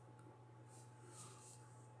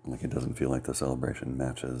 Like it doesn't feel like the celebration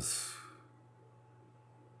matches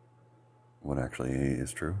what actually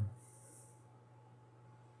is true.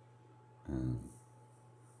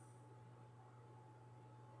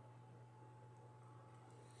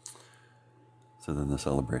 So then the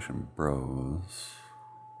celebration bros,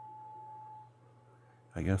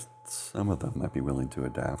 I guess some of them might be willing to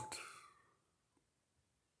adapt.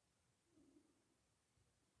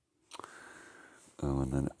 Oh,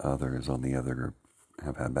 and then others on the other group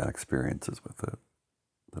have had bad experiences with it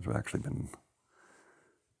that have actually been,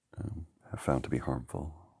 have found to be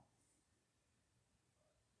harmful.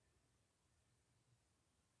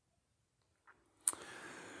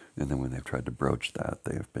 And then when they've tried to broach that,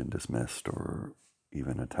 they've been dismissed or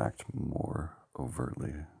even attacked more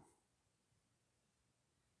overtly.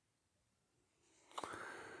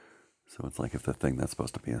 So it's like if the thing that's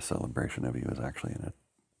supposed to be a celebration of you is actually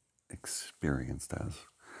experienced as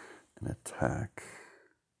an attack,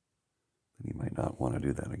 then you might not want to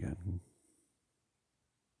do that again.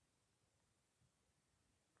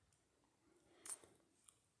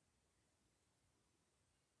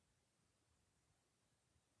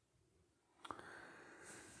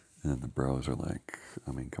 And the bros are like,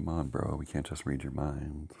 I mean, come on, bro, we can't just read your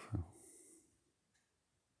mind. So,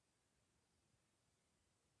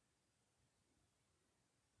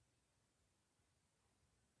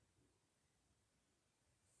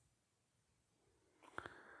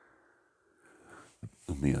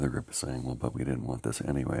 and the other group is saying, well, but we didn't want this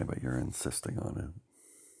anyway, but you're insisting on it.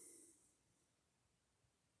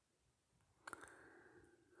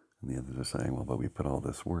 And the others are saying, well, but we put all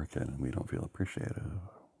this work in and we don't feel appreciated.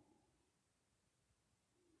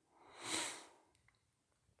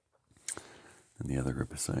 And the other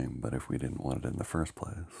group is saying, but if we didn't want it in the first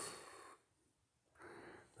place,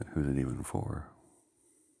 then who's it even for?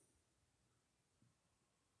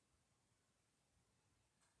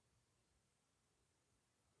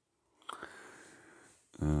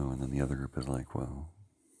 Oh, and then the other group is like, well,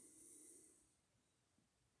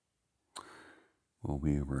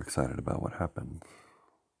 we were excited about what happened.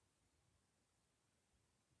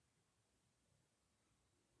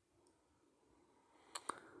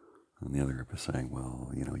 And the other group is saying,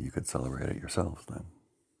 well, you could celebrate it yourselves then,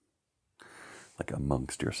 like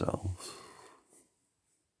amongst yourselves.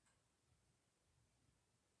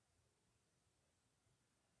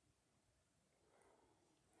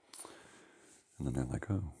 And then they're like,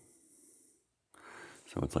 oh.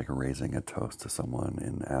 So it's like raising a toast to someone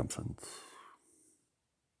in absence.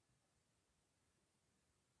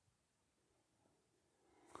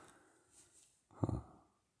 Huh.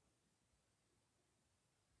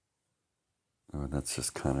 Oh, that's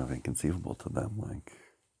just kind of inconceivable to them. Like,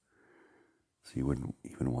 so you wouldn't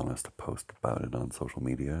even want us to post about it on social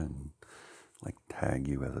media and like tag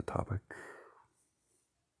you as a topic?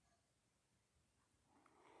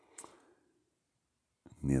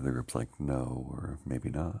 And the other group's like, no, or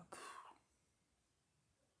maybe not.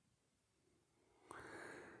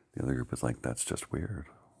 The other group is like, that's just weird.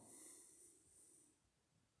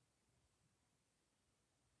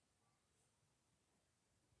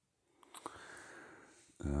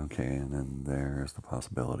 Okay, and then there's the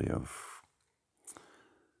possibility of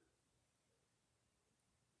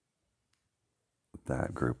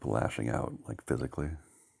that group lashing out, like physically,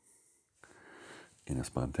 in a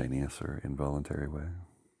spontaneous or involuntary way.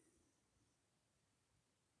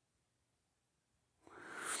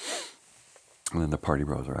 And then the party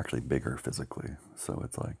bros are actually bigger physically, so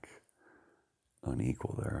it's like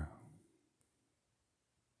unequal there.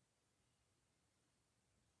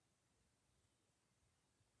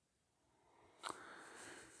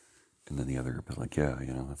 And then the other group is like, yeah,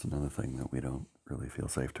 that's another thing that we don't really feel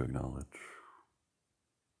safe to acknowledge.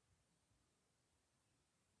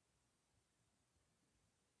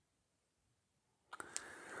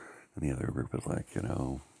 And the other group is like,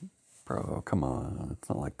 bro, come on, it's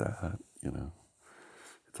not like that.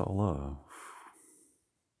 It's all love.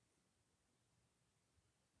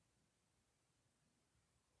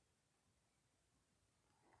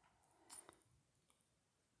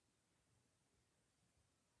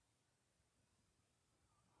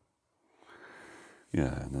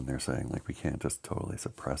 Yeah, and then they're saying like we can't just totally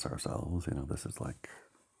suppress ourselves. This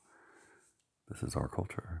is our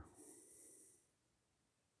culture,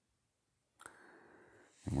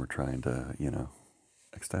 and we're trying to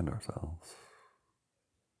extend ourselves.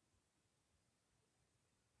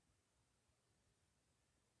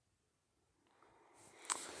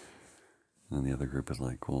 And then the other group is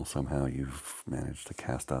like, well, somehow you've managed to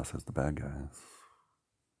cast us as the bad guys,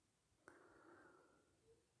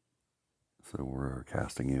 so we're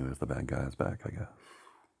casting you as the bad guys back, I guess.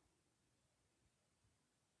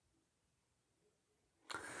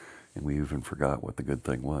 And we even forgot what the good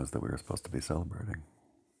thing was that we were supposed to be celebrating.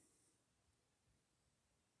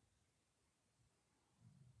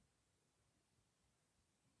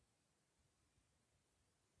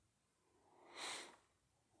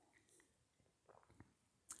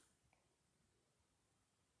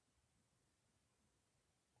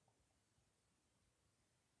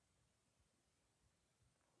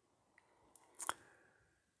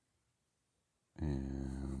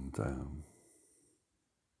 And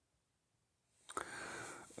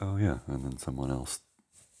oh yeah, and then someone else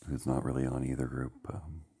who's not really on either group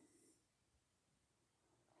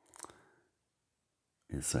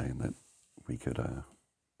is saying that we could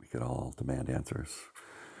all demand answers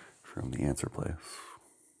from the answer place.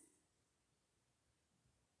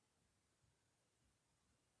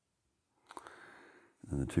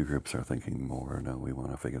 And the two groups are thinking more, no, we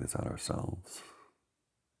want to figure this out ourselves.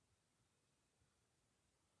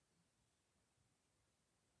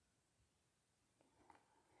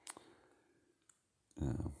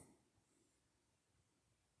 Yeah.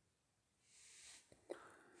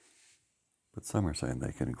 But some are saying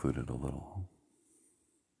they can include it a little.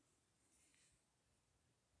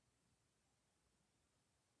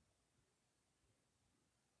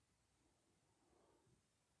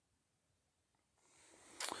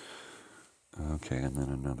 Okay, and then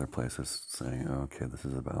another place is saying, okay, this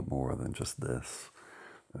is about more than just this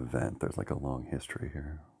event. There's like a long history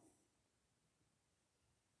here.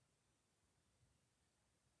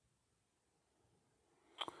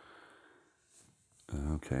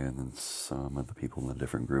 Okay, and then some of the people in the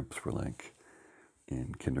different groups were like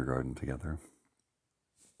in kindergarten together.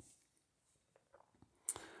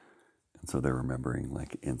 And so they're remembering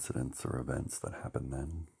like incidents or events that happened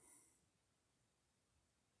then.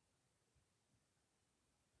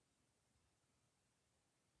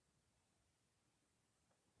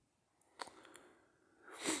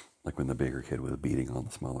 Like when the bigger kid was beating on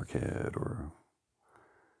the smaller kid, or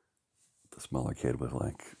the smaller kid was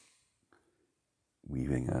like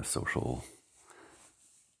weaving a social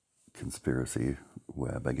conspiracy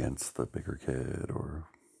web against the bigger kid, or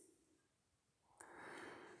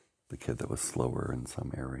the kid that was slower in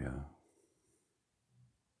some area.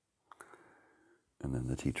 And then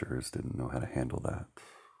the teachers didn't know how to handle that.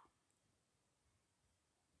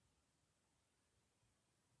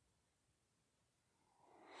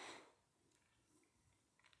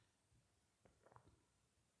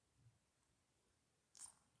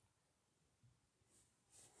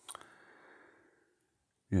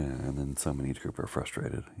 Yeah, and then some in each group are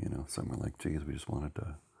frustrated. Some are like, geez, we just wanted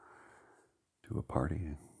to do a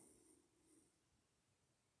party.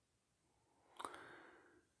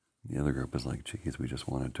 The other group is like, geez, we just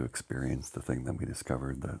wanted to experience the thing that we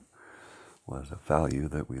discovered that was a value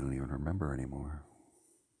that we don't even remember anymore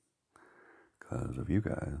because of you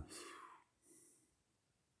guys.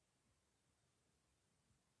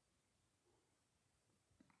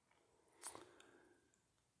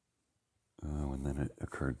 Oh, and then it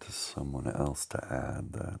occurred to someone else to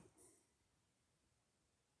add that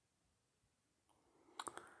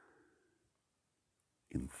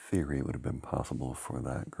in theory it would have been possible for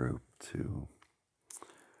that group to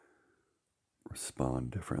respond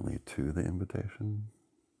differently to the invitation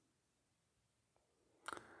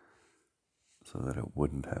so that it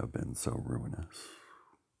wouldn't have been so ruinous.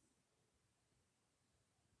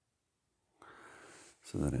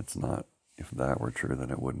 So then it's not, if that were true, then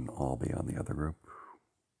it wouldn't all be on the other group.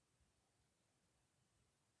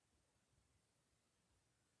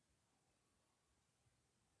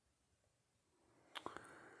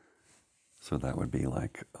 So that would be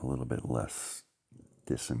like a little bit less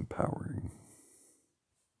disempowering.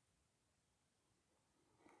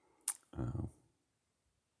 Uh,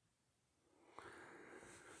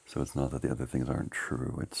 so it's not that the other things aren't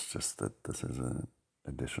true, it's just that this is an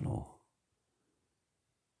additional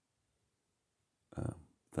uh,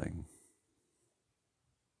 thing.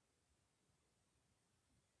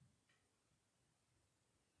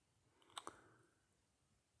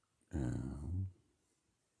 Um,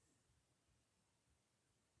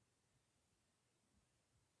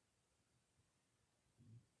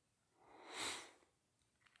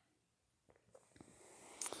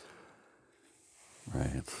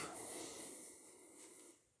 right.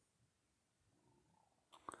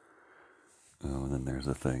 Oh, and then there's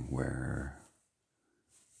a thing where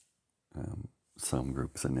some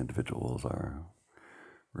groups and individuals are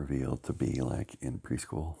revealed to be like in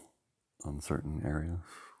preschool on certain areas.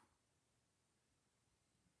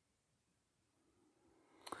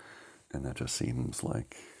 And that just seems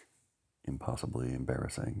like impossibly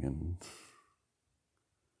embarrassing, and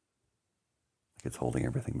like it's holding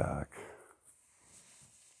everything back.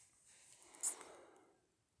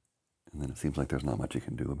 And then it seems like there's not much you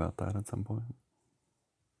can do about that at some point.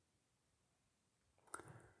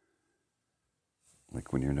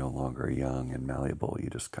 Like when you're no longer young and malleable, you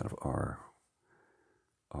just kind of are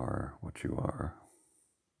what you are.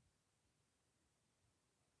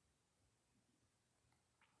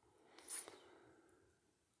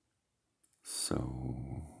 So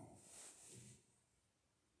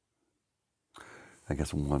I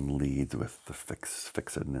guess one leads with the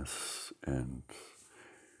fixedness and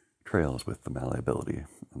trails with the malleability,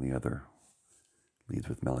 and the other leads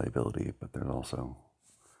with malleability, but there's also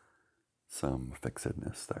some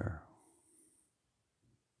fixedness there.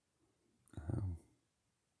 Um,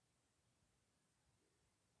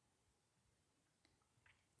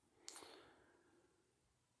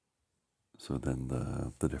 so then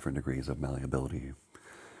the different degrees of malleability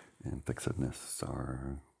and fixedness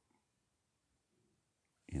are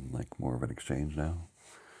in like more of an exchange now,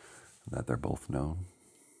 that they're both known.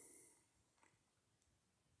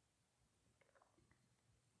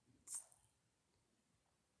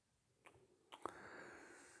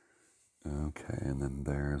 Okay, and then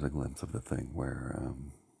there's a glimpse of the thing where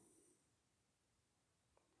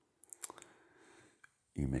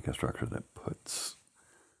you make a structure that puts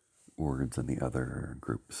words in the other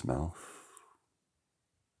group's mouth.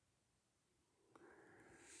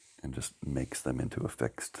 and just makes them into a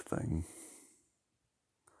fixed thing,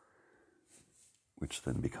 which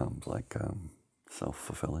then becomes like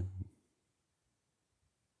self-fulfilling.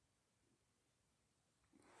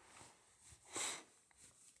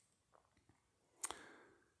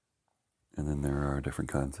 And then there are different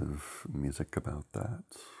kinds of music about that.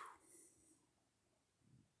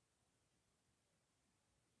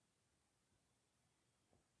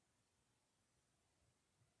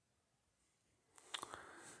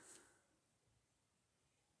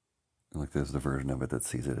 Like there's the version of it that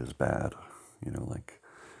sees it as bad, like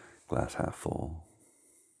glass half full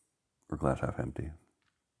or glass half empty.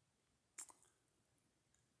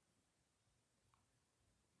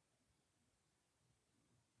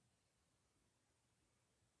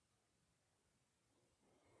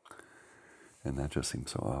 And that just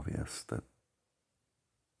seems so obvious that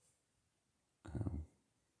um,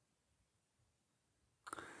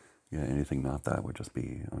 yeah, anything not that would just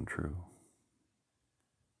be untrue.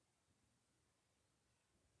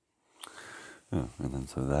 Yeah, and then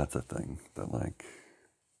so that's a thing that like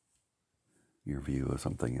your view of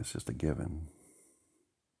something is just a given.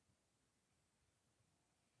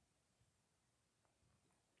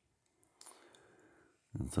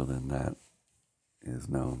 And so then that is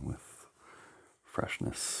known with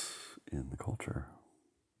freshness in the culture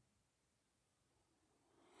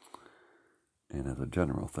and as a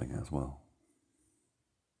general thing as well.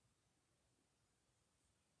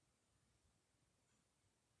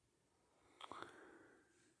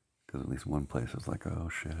 Because at least one place is like, oh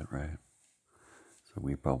shit, right? So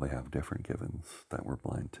we probably have different givens that we're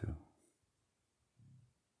blind to.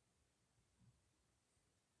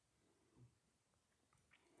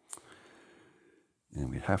 And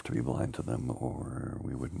we'd have to be blind to them or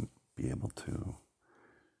we wouldn't be able to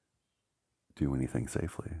do anything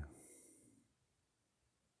safely.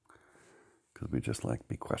 Because we'd just like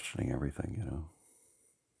be questioning everything.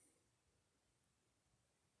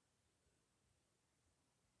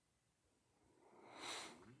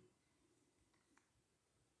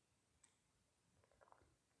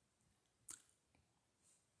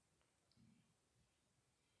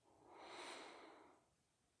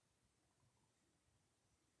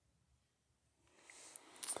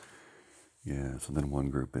 Yeah, so then one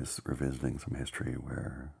group is revisiting some history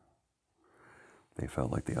where they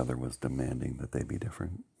felt like the other was demanding that they be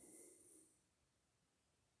different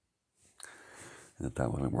and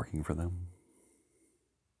that wasn't working for them.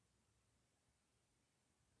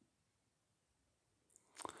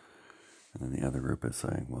 And then the other group is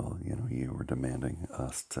saying, well, you were demanding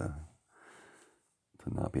us to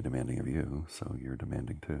not be demanding of you, so you're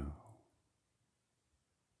demanding too.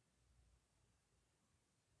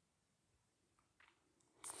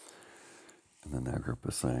 And then that group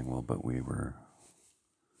is saying, well, but we were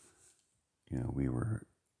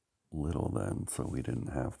little then, so we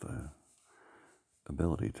didn't have the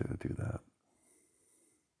ability to do that.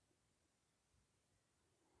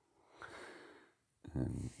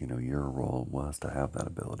 And, your role was to have that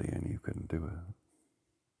ability and you couldn't do it.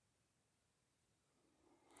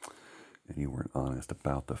 And you weren't honest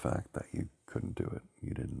about the fact that you couldn't do it.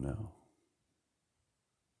 You didn't know.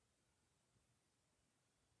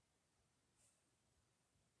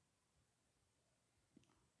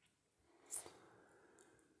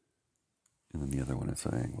 And then the other one is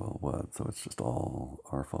saying, well, what? So it's just all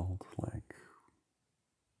our fault? Like,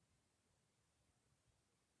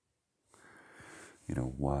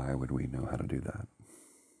 why would we know how to do that?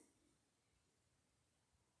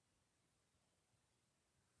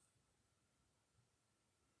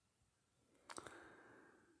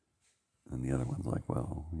 And the other one's like,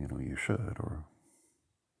 well, you should, or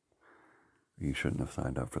you shouldn't have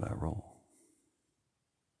signed up for that role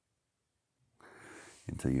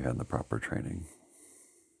until you had the proper training.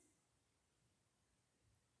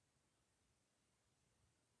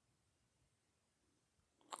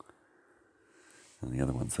 And the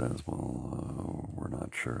other one says, well, we're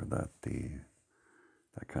not sure that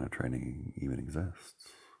that kind of training even exists.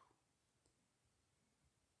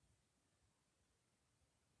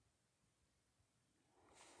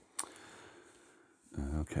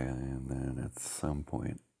 Okay, and then at some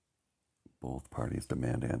point, both parties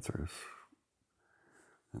demand answers.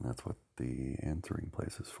 And that's what the answering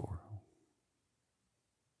place is for.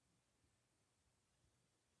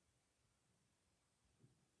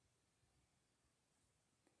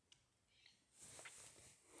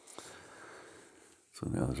 So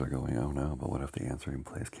the others are going, oh no, but what if the answering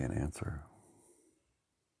place can't answer?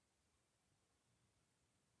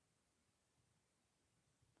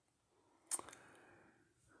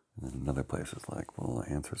 And then another place is like, well,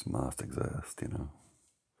 answers must exist,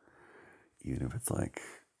 even if it's like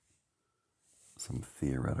some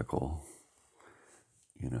theoretical,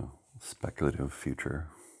 speculative future,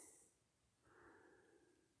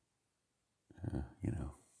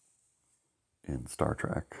 in Star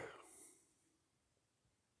Trek.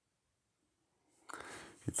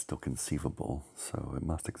 It's still conceivable, so it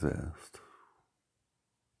must exist.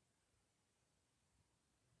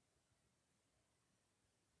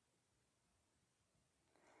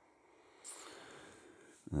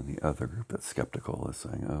 And then the other group that's skeptical is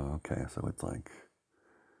saying, oh, okay, so it's like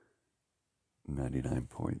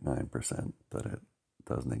 99.9% that it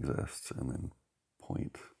doesn't exist, and then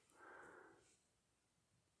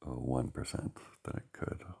 0.01% that it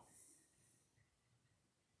could.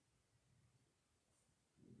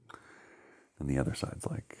 And the other side's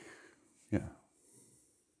like, yeah.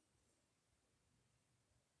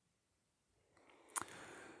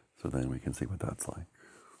 So then we can see what that's like.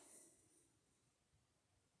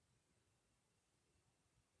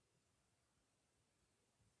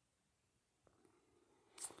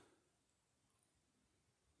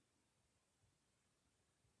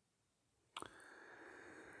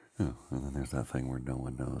 Oh, and then there's that thing where no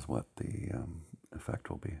one knows what the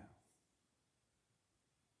effect will be.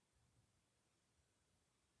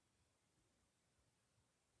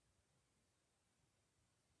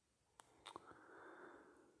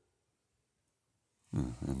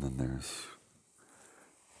 And then there's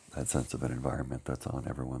that sense of an environment that's on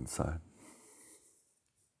everyone's side.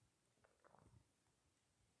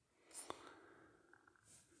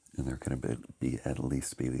 And there can be at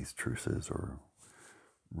least be these truces or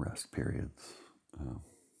rest periods.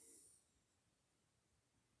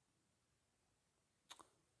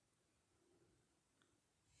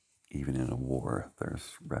 Even in a war,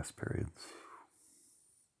 there's rest periods.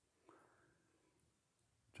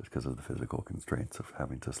 Just because of the physical constraints of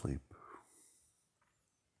having to sleep.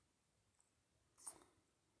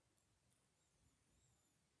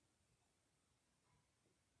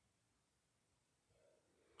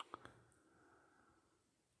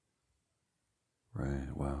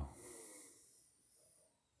 Right, wow.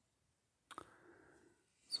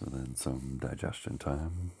 So then some digestion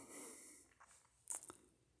time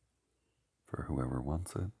for whoever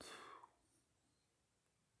wants it.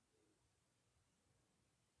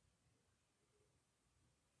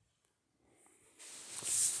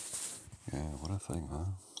 Yeah, what a thing,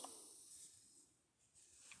 huh?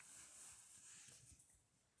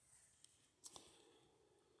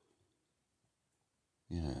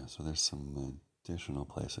 Yeah, so there's some additional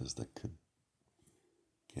places that could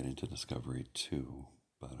get into discovery too,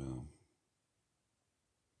 but I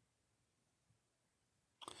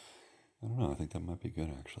don't know, I think that might be good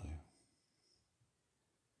actually.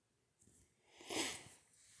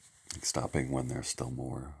 Like stopping when there's still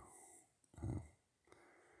more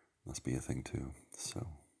must be a thing too, so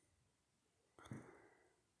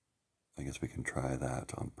I guess we can try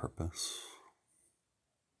that on purpose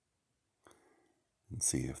and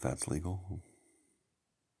see if that's legal.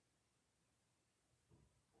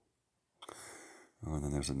 Oh, and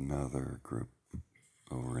then there's another group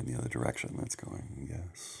over in the other direction that's going,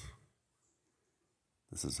 yes,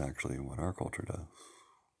 this is actually what our culture does.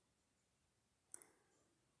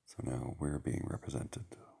 So now we're being represented.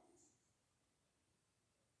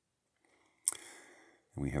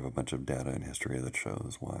 And we have a bunch of data and history that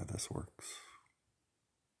shows why this works.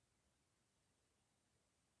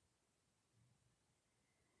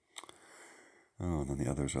 Oh, and then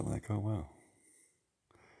the others are like, oh, wow,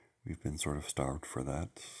 we've been sort of starved for that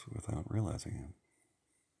without realizing it.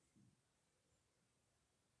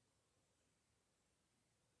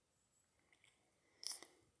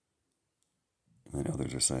 And then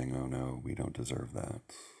others are saying, oh, no, we don't deserve that.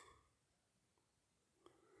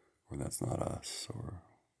 Or that's not us, or...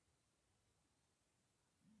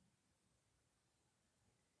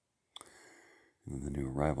 And then the new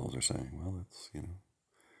arrivals are saying, well, it's,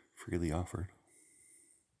 freely offered.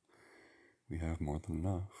 We have more than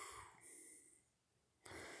enough.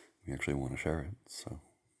 We actually want to share it, so...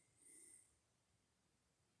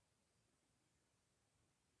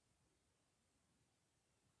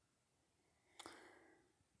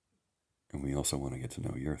 And we also want to get to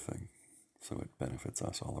know your thing, so it benefits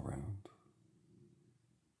us all around.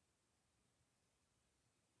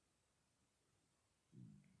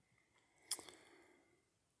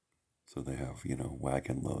 So they have,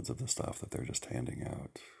 wagon loads of the stuff that they're just handing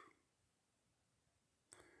out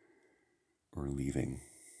or leaving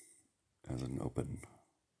as an open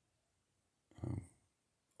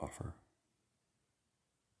offer.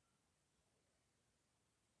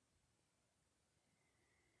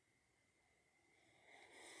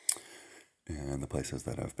 And the places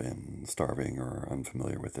that have been starving or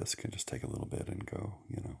unfamiliar with this can just take a little bit and go,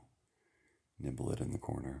 nibble it in the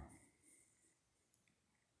corner.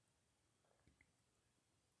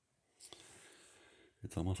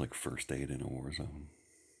 It's almost like first aid in a war zone,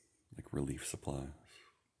 like relief supplies.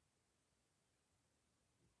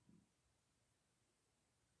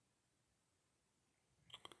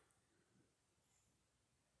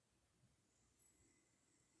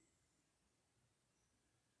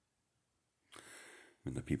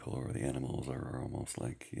 And the people or the animals are almost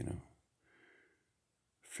like,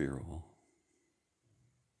 feral.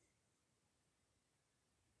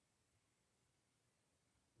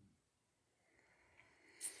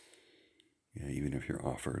 Yeah, even if you're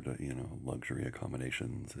offered, luxury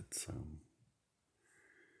accommodations, it's going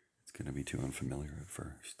to be too unfamiliar at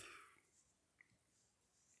first.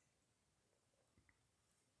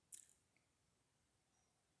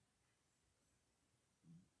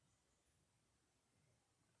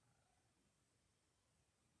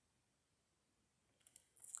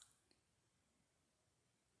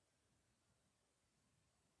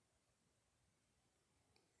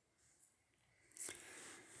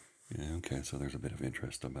 Yeah, okay, so there's a bit of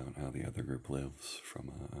interest about how the other group lives from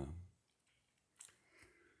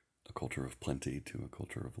a culture of plenty to a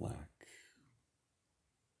culture of lack.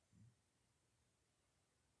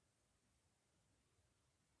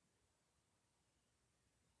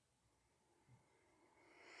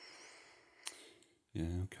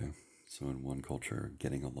 Yeah, okay. So in one culture,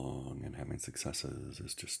 getting along and having successes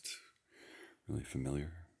is just really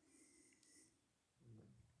familiar.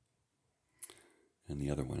 And the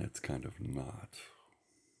other one, it's kind of not.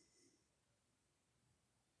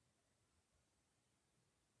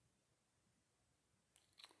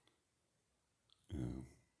 Yeah.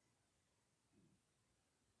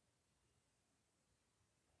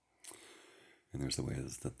 And there's the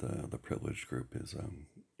ways that the privileged group is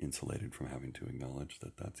insulated from having to acknowledge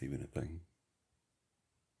that that's even a thing.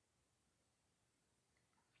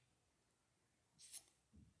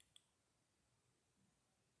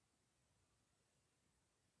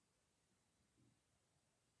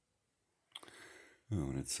 Oh,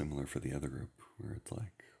 and it's similar for the other group, where it's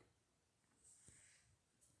like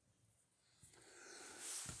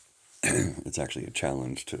it's actually a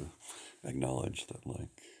challenge to acknowledge that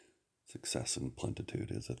like success and plentitude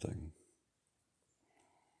is a thing.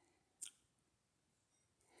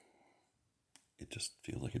 It just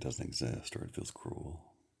feels like it doesn't exist, or it feels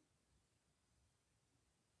cruel.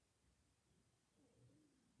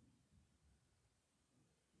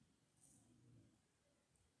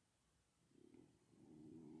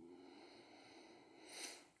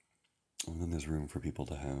 And then there's room for people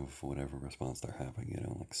to have whatever response they're having,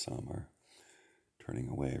 like some are turning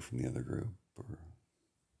away from the other group, or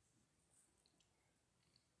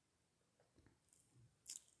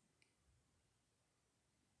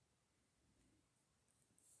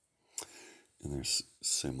and there's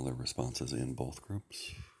similar responses in both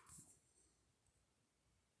groups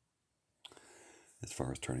as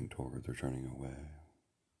far as turning towards or turning away.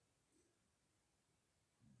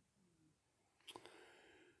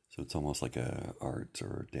 So it's almost like a art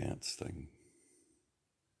or a dance thing.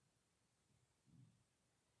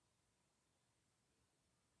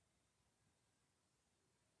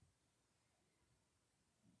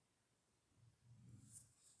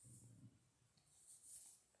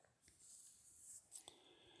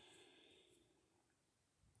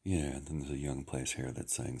 Yeah, and then there's a young place here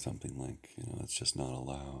that's saying something like, it's just not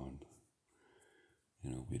allowed.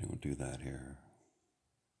 We don't do that here.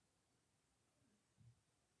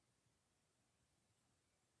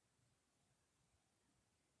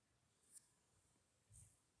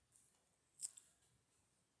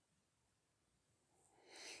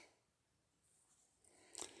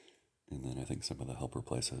 And then I think some of the helper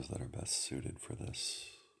places that are best suited for this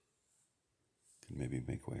can maybe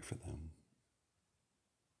make way for them.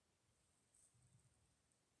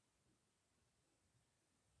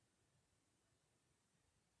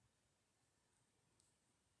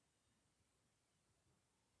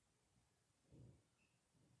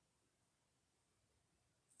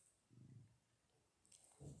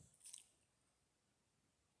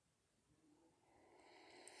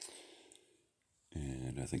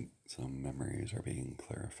 And I think some memories are being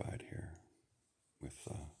clarified here with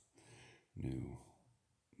new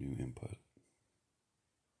new input.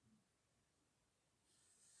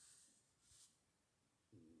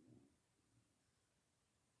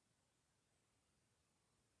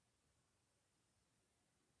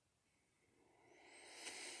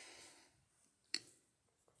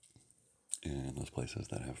 And those places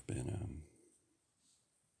that have been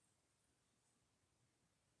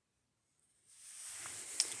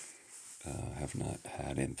have not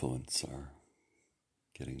had influence are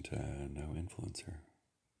getting to know influencer.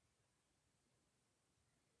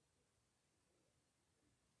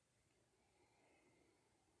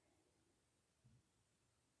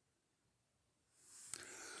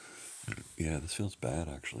 Yeah, this feels bad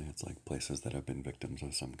actually. It's like places that have been victims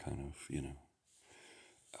of some kind of,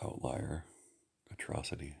 outlier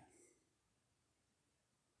atrocity.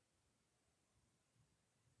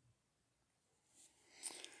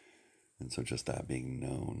 And so just that being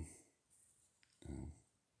known uh,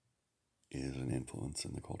 is an influence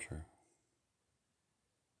in the culture,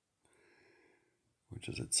 which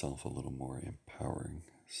is itself a little more empowering.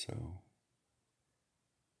 So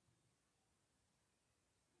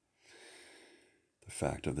the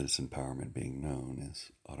fact of this empowerment being known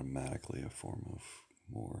is automatically a form of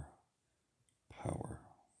more power.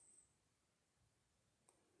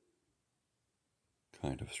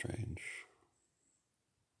 Kind of strange.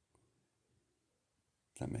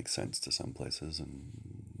 That makes sense to some places and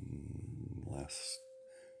less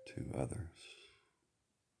to others.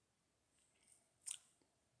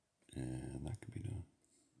 And that can be known.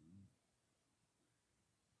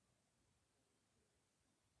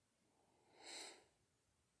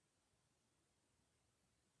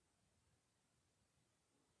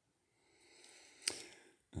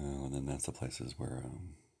 And then that's the places where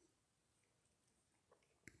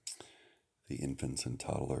the infants and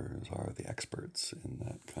toddlers are the experts in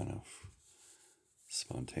that kind of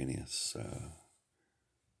spontaneous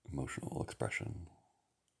emotional expression,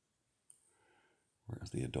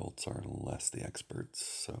 whereas the adults are less the experts.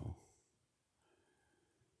 So,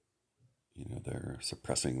 they're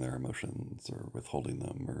suppressing their emotions or withholding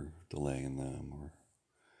them or delaying them, or,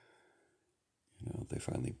 they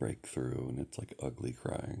finally break through and it's like ugly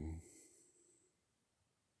crying.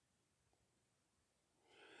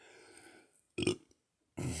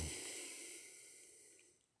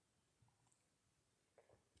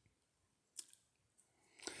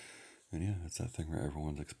 And yeah, it's that thing where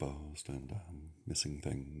everyone's exposed and missing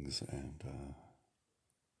things, and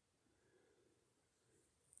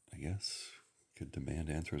I guess could demand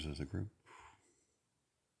answers as a group.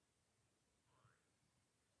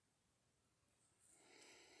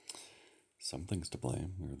 Something's to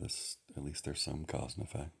blame, or this at least there's some cause and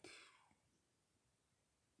effect.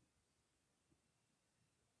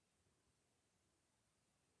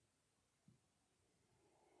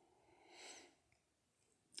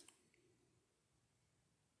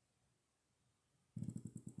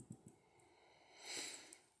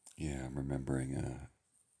 Yeah, I'm remembering a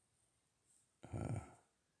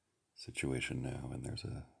situation now, and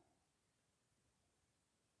uh,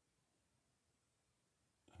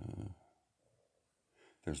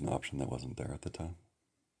 there's an option that wasn't there at the time.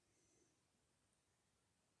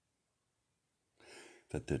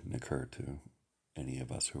 That didn't occur to any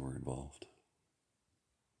of us who were involved.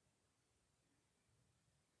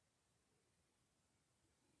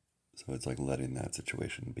 So it's like letting that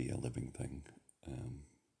situation be a living thing um,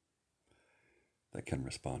 that can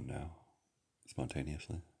respond now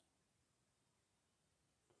spontaneously.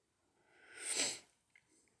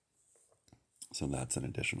 So that's an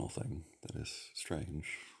additional thing that is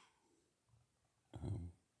strange. Um,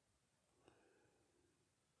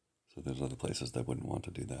 so there's other places that wouldn't want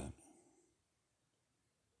to do that.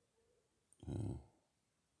 Uh,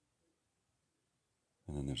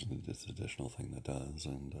 and then there's this additional thing that does,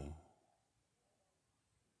 and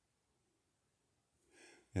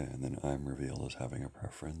yeah, and then I'm revealed as having a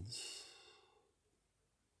preference.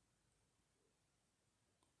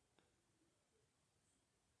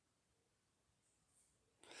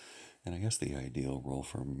 And I guess the ideal role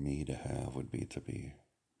for me to have would be to be,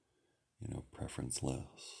 preferenceless.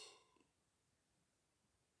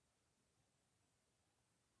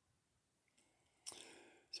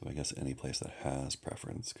 So I guess any place that has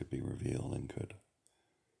preference could be revealed and could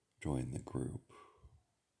join the group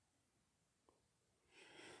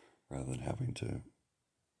rather than having to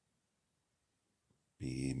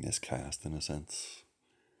be miscast in a sense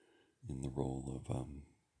in the role of,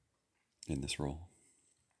 in this role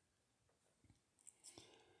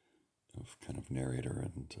of kind of narrator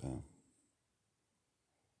and,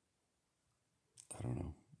 I don't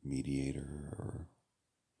know, mediator or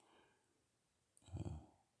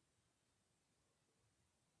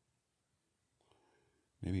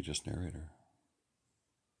maybe just narrator.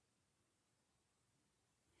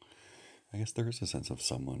 I guess there is a sense of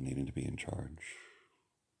someone needing to be in charge.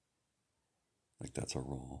 Like that's a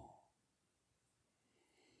role.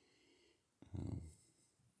 Um,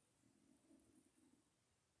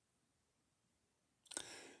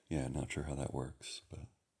 yeah, not sure how that works, but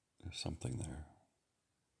there's something there.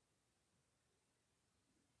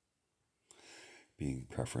 being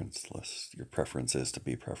preferenceless. Your preference is to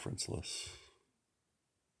be preferenceless.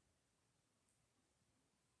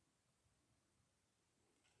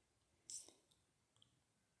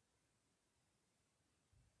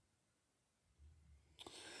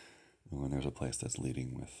 And when there's a place that's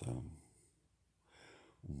leading with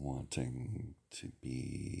wanting to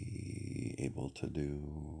be able to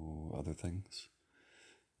do other things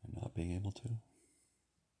and not being able to,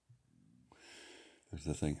 there's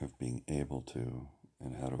the thing of being able to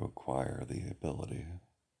and how to acquire the ability.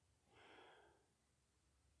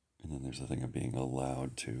 And then there's the thing of being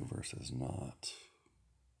allowed to versus not.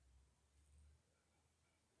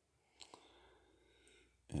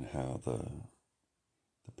 And how the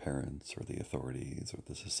parents or the authorities or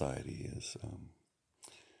the society is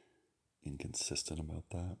inconsistent about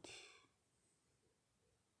that.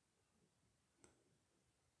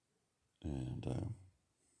 And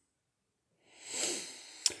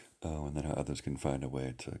and then how others can find a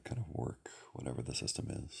way to kind of work whatever the system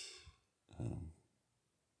is.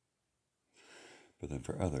 But then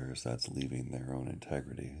for others, that's leaving their own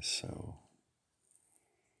integrity. So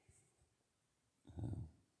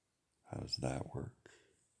how does that work?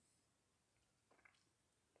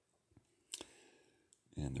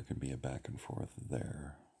 And there can be a back and forth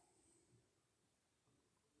there.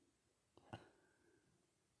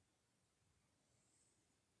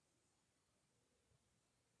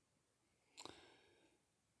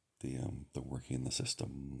 The working the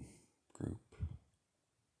system group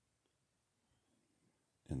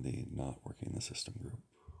and the not working the system group.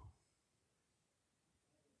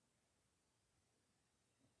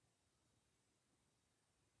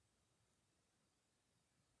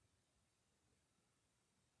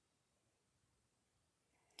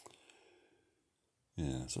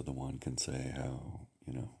 Yeah, so the one can say how,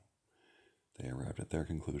 they arrived at their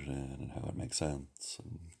conclusion and how it makes sense.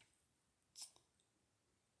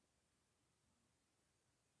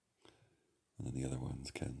 And then the other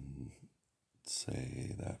ones can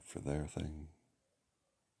say that for their thing.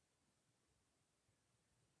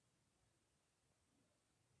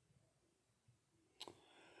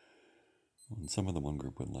 And some of the one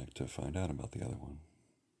group would like to find out about the other one.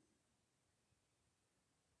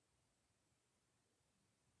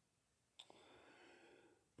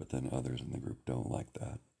 But then others in the group don't like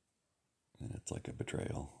that. And it's like a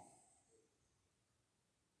betrayal.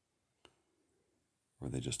 Or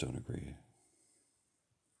they just don't agree.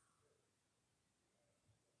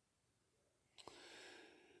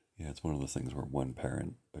 Yeah, it's one of those things where one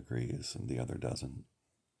parent agrees and the other doesn't.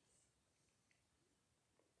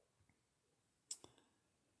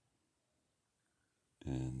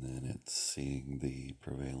 And then it's seeing the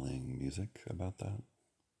prevailing music about that,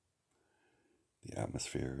 the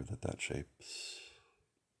atmosphere that shapes.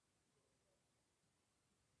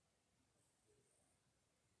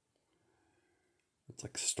 It's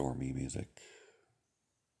like stormy music.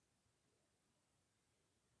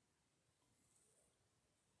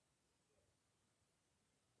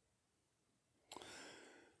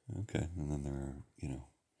 Okay, and then there are,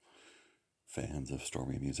 fans of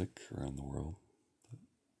stormy music around the world that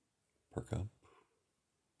perk up.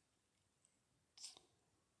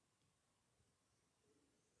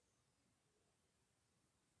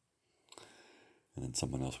 And then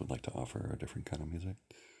someone else would like to offer a different kind of music.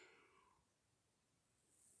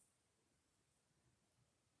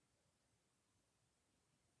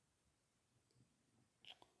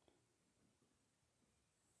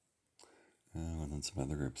 And then some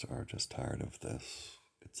other groups are just tired of this.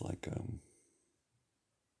 It's like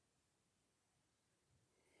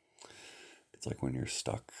when you're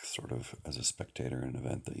stuck sort of as a spectator in an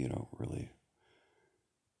event that you don't really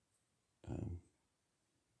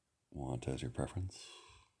want as your preference.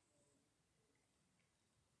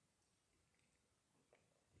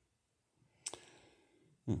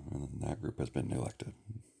 And then that group has been neglected.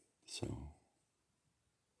 So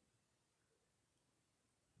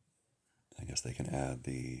I guess they can add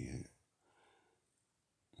the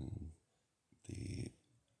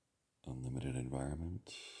unlimited environment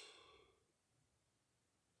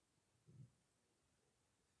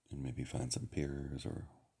and maybe find some peers or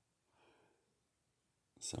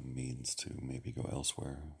some means to maybe go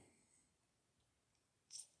elsewhere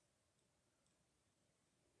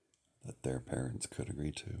that their parents could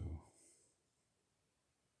agree to.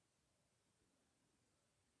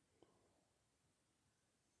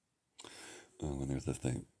 And there's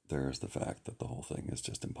the fact that the whole thing is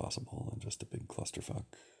just impossible and just a big clusterfuck.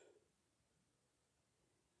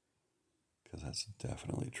 Because that's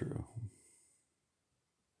definitely true.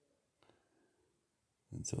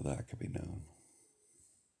 And so that could be known.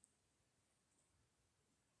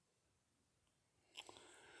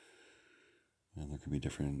 could be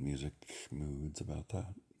different music moods about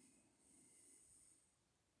that.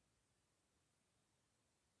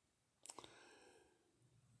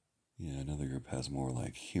 Yeah, another group has more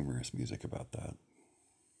like humorous music about that,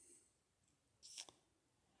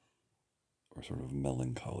 or sort of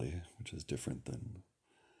melancholy, which is different than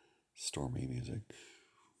stormy music.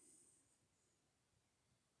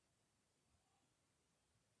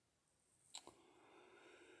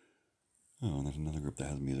 Oh, and there's another group that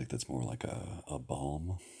has music that's more like a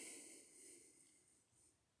balm.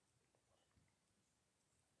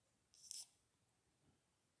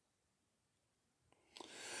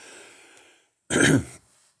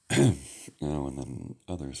 Oh, and then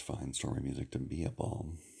others find stormy music to be a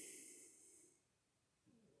balm.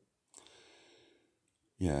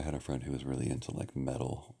 Yeah, I had a friend who was really into like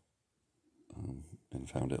metal, and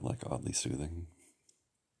found it like oddly soothing,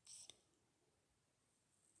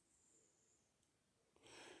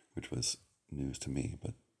 which was news to me,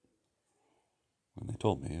 but when they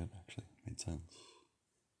told me, it actually made sense.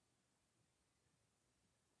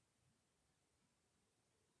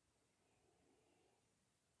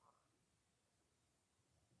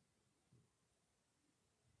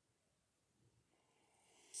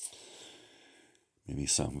 Maybe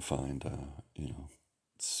some find,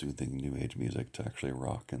 soothing new age music to actually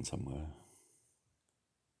rock in some way.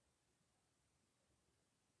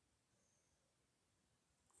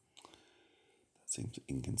 That seems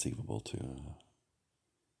inconceivable to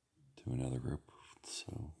another group.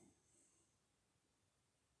 So,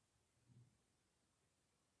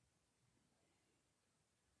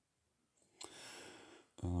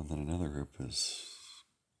 oh, and then another group is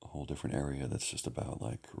a whole different area that's just about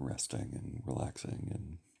like resting and relaxing,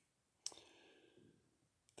 and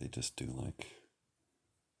they just do like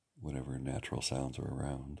whatever natural sounds are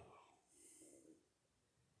around.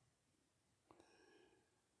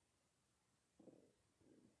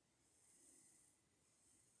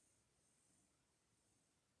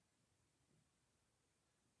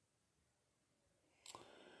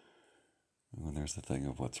 And there's the thing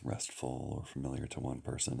of what's restful or familiar to one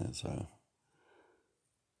person is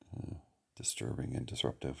disturbing and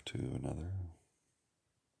disruptive to another.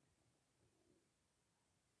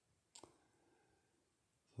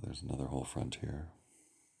 So there's another whole frontier.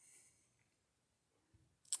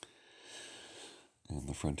 And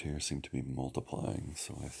the frontiers seem to be multiplying,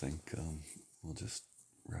 so I think we'll just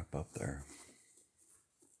wrap up there.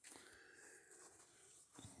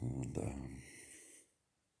 And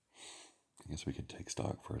I guess we could take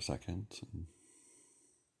stock for a second.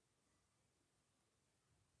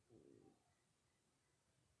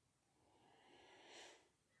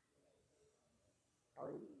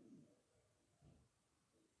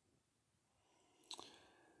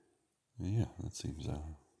 Yeah, that seems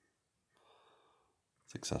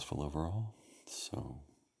successful overall. So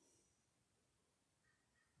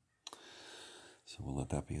we'll let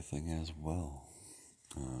that be a thing as well.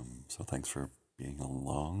 So thanks for being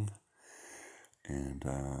along, and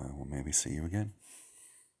we'll maybe see you again.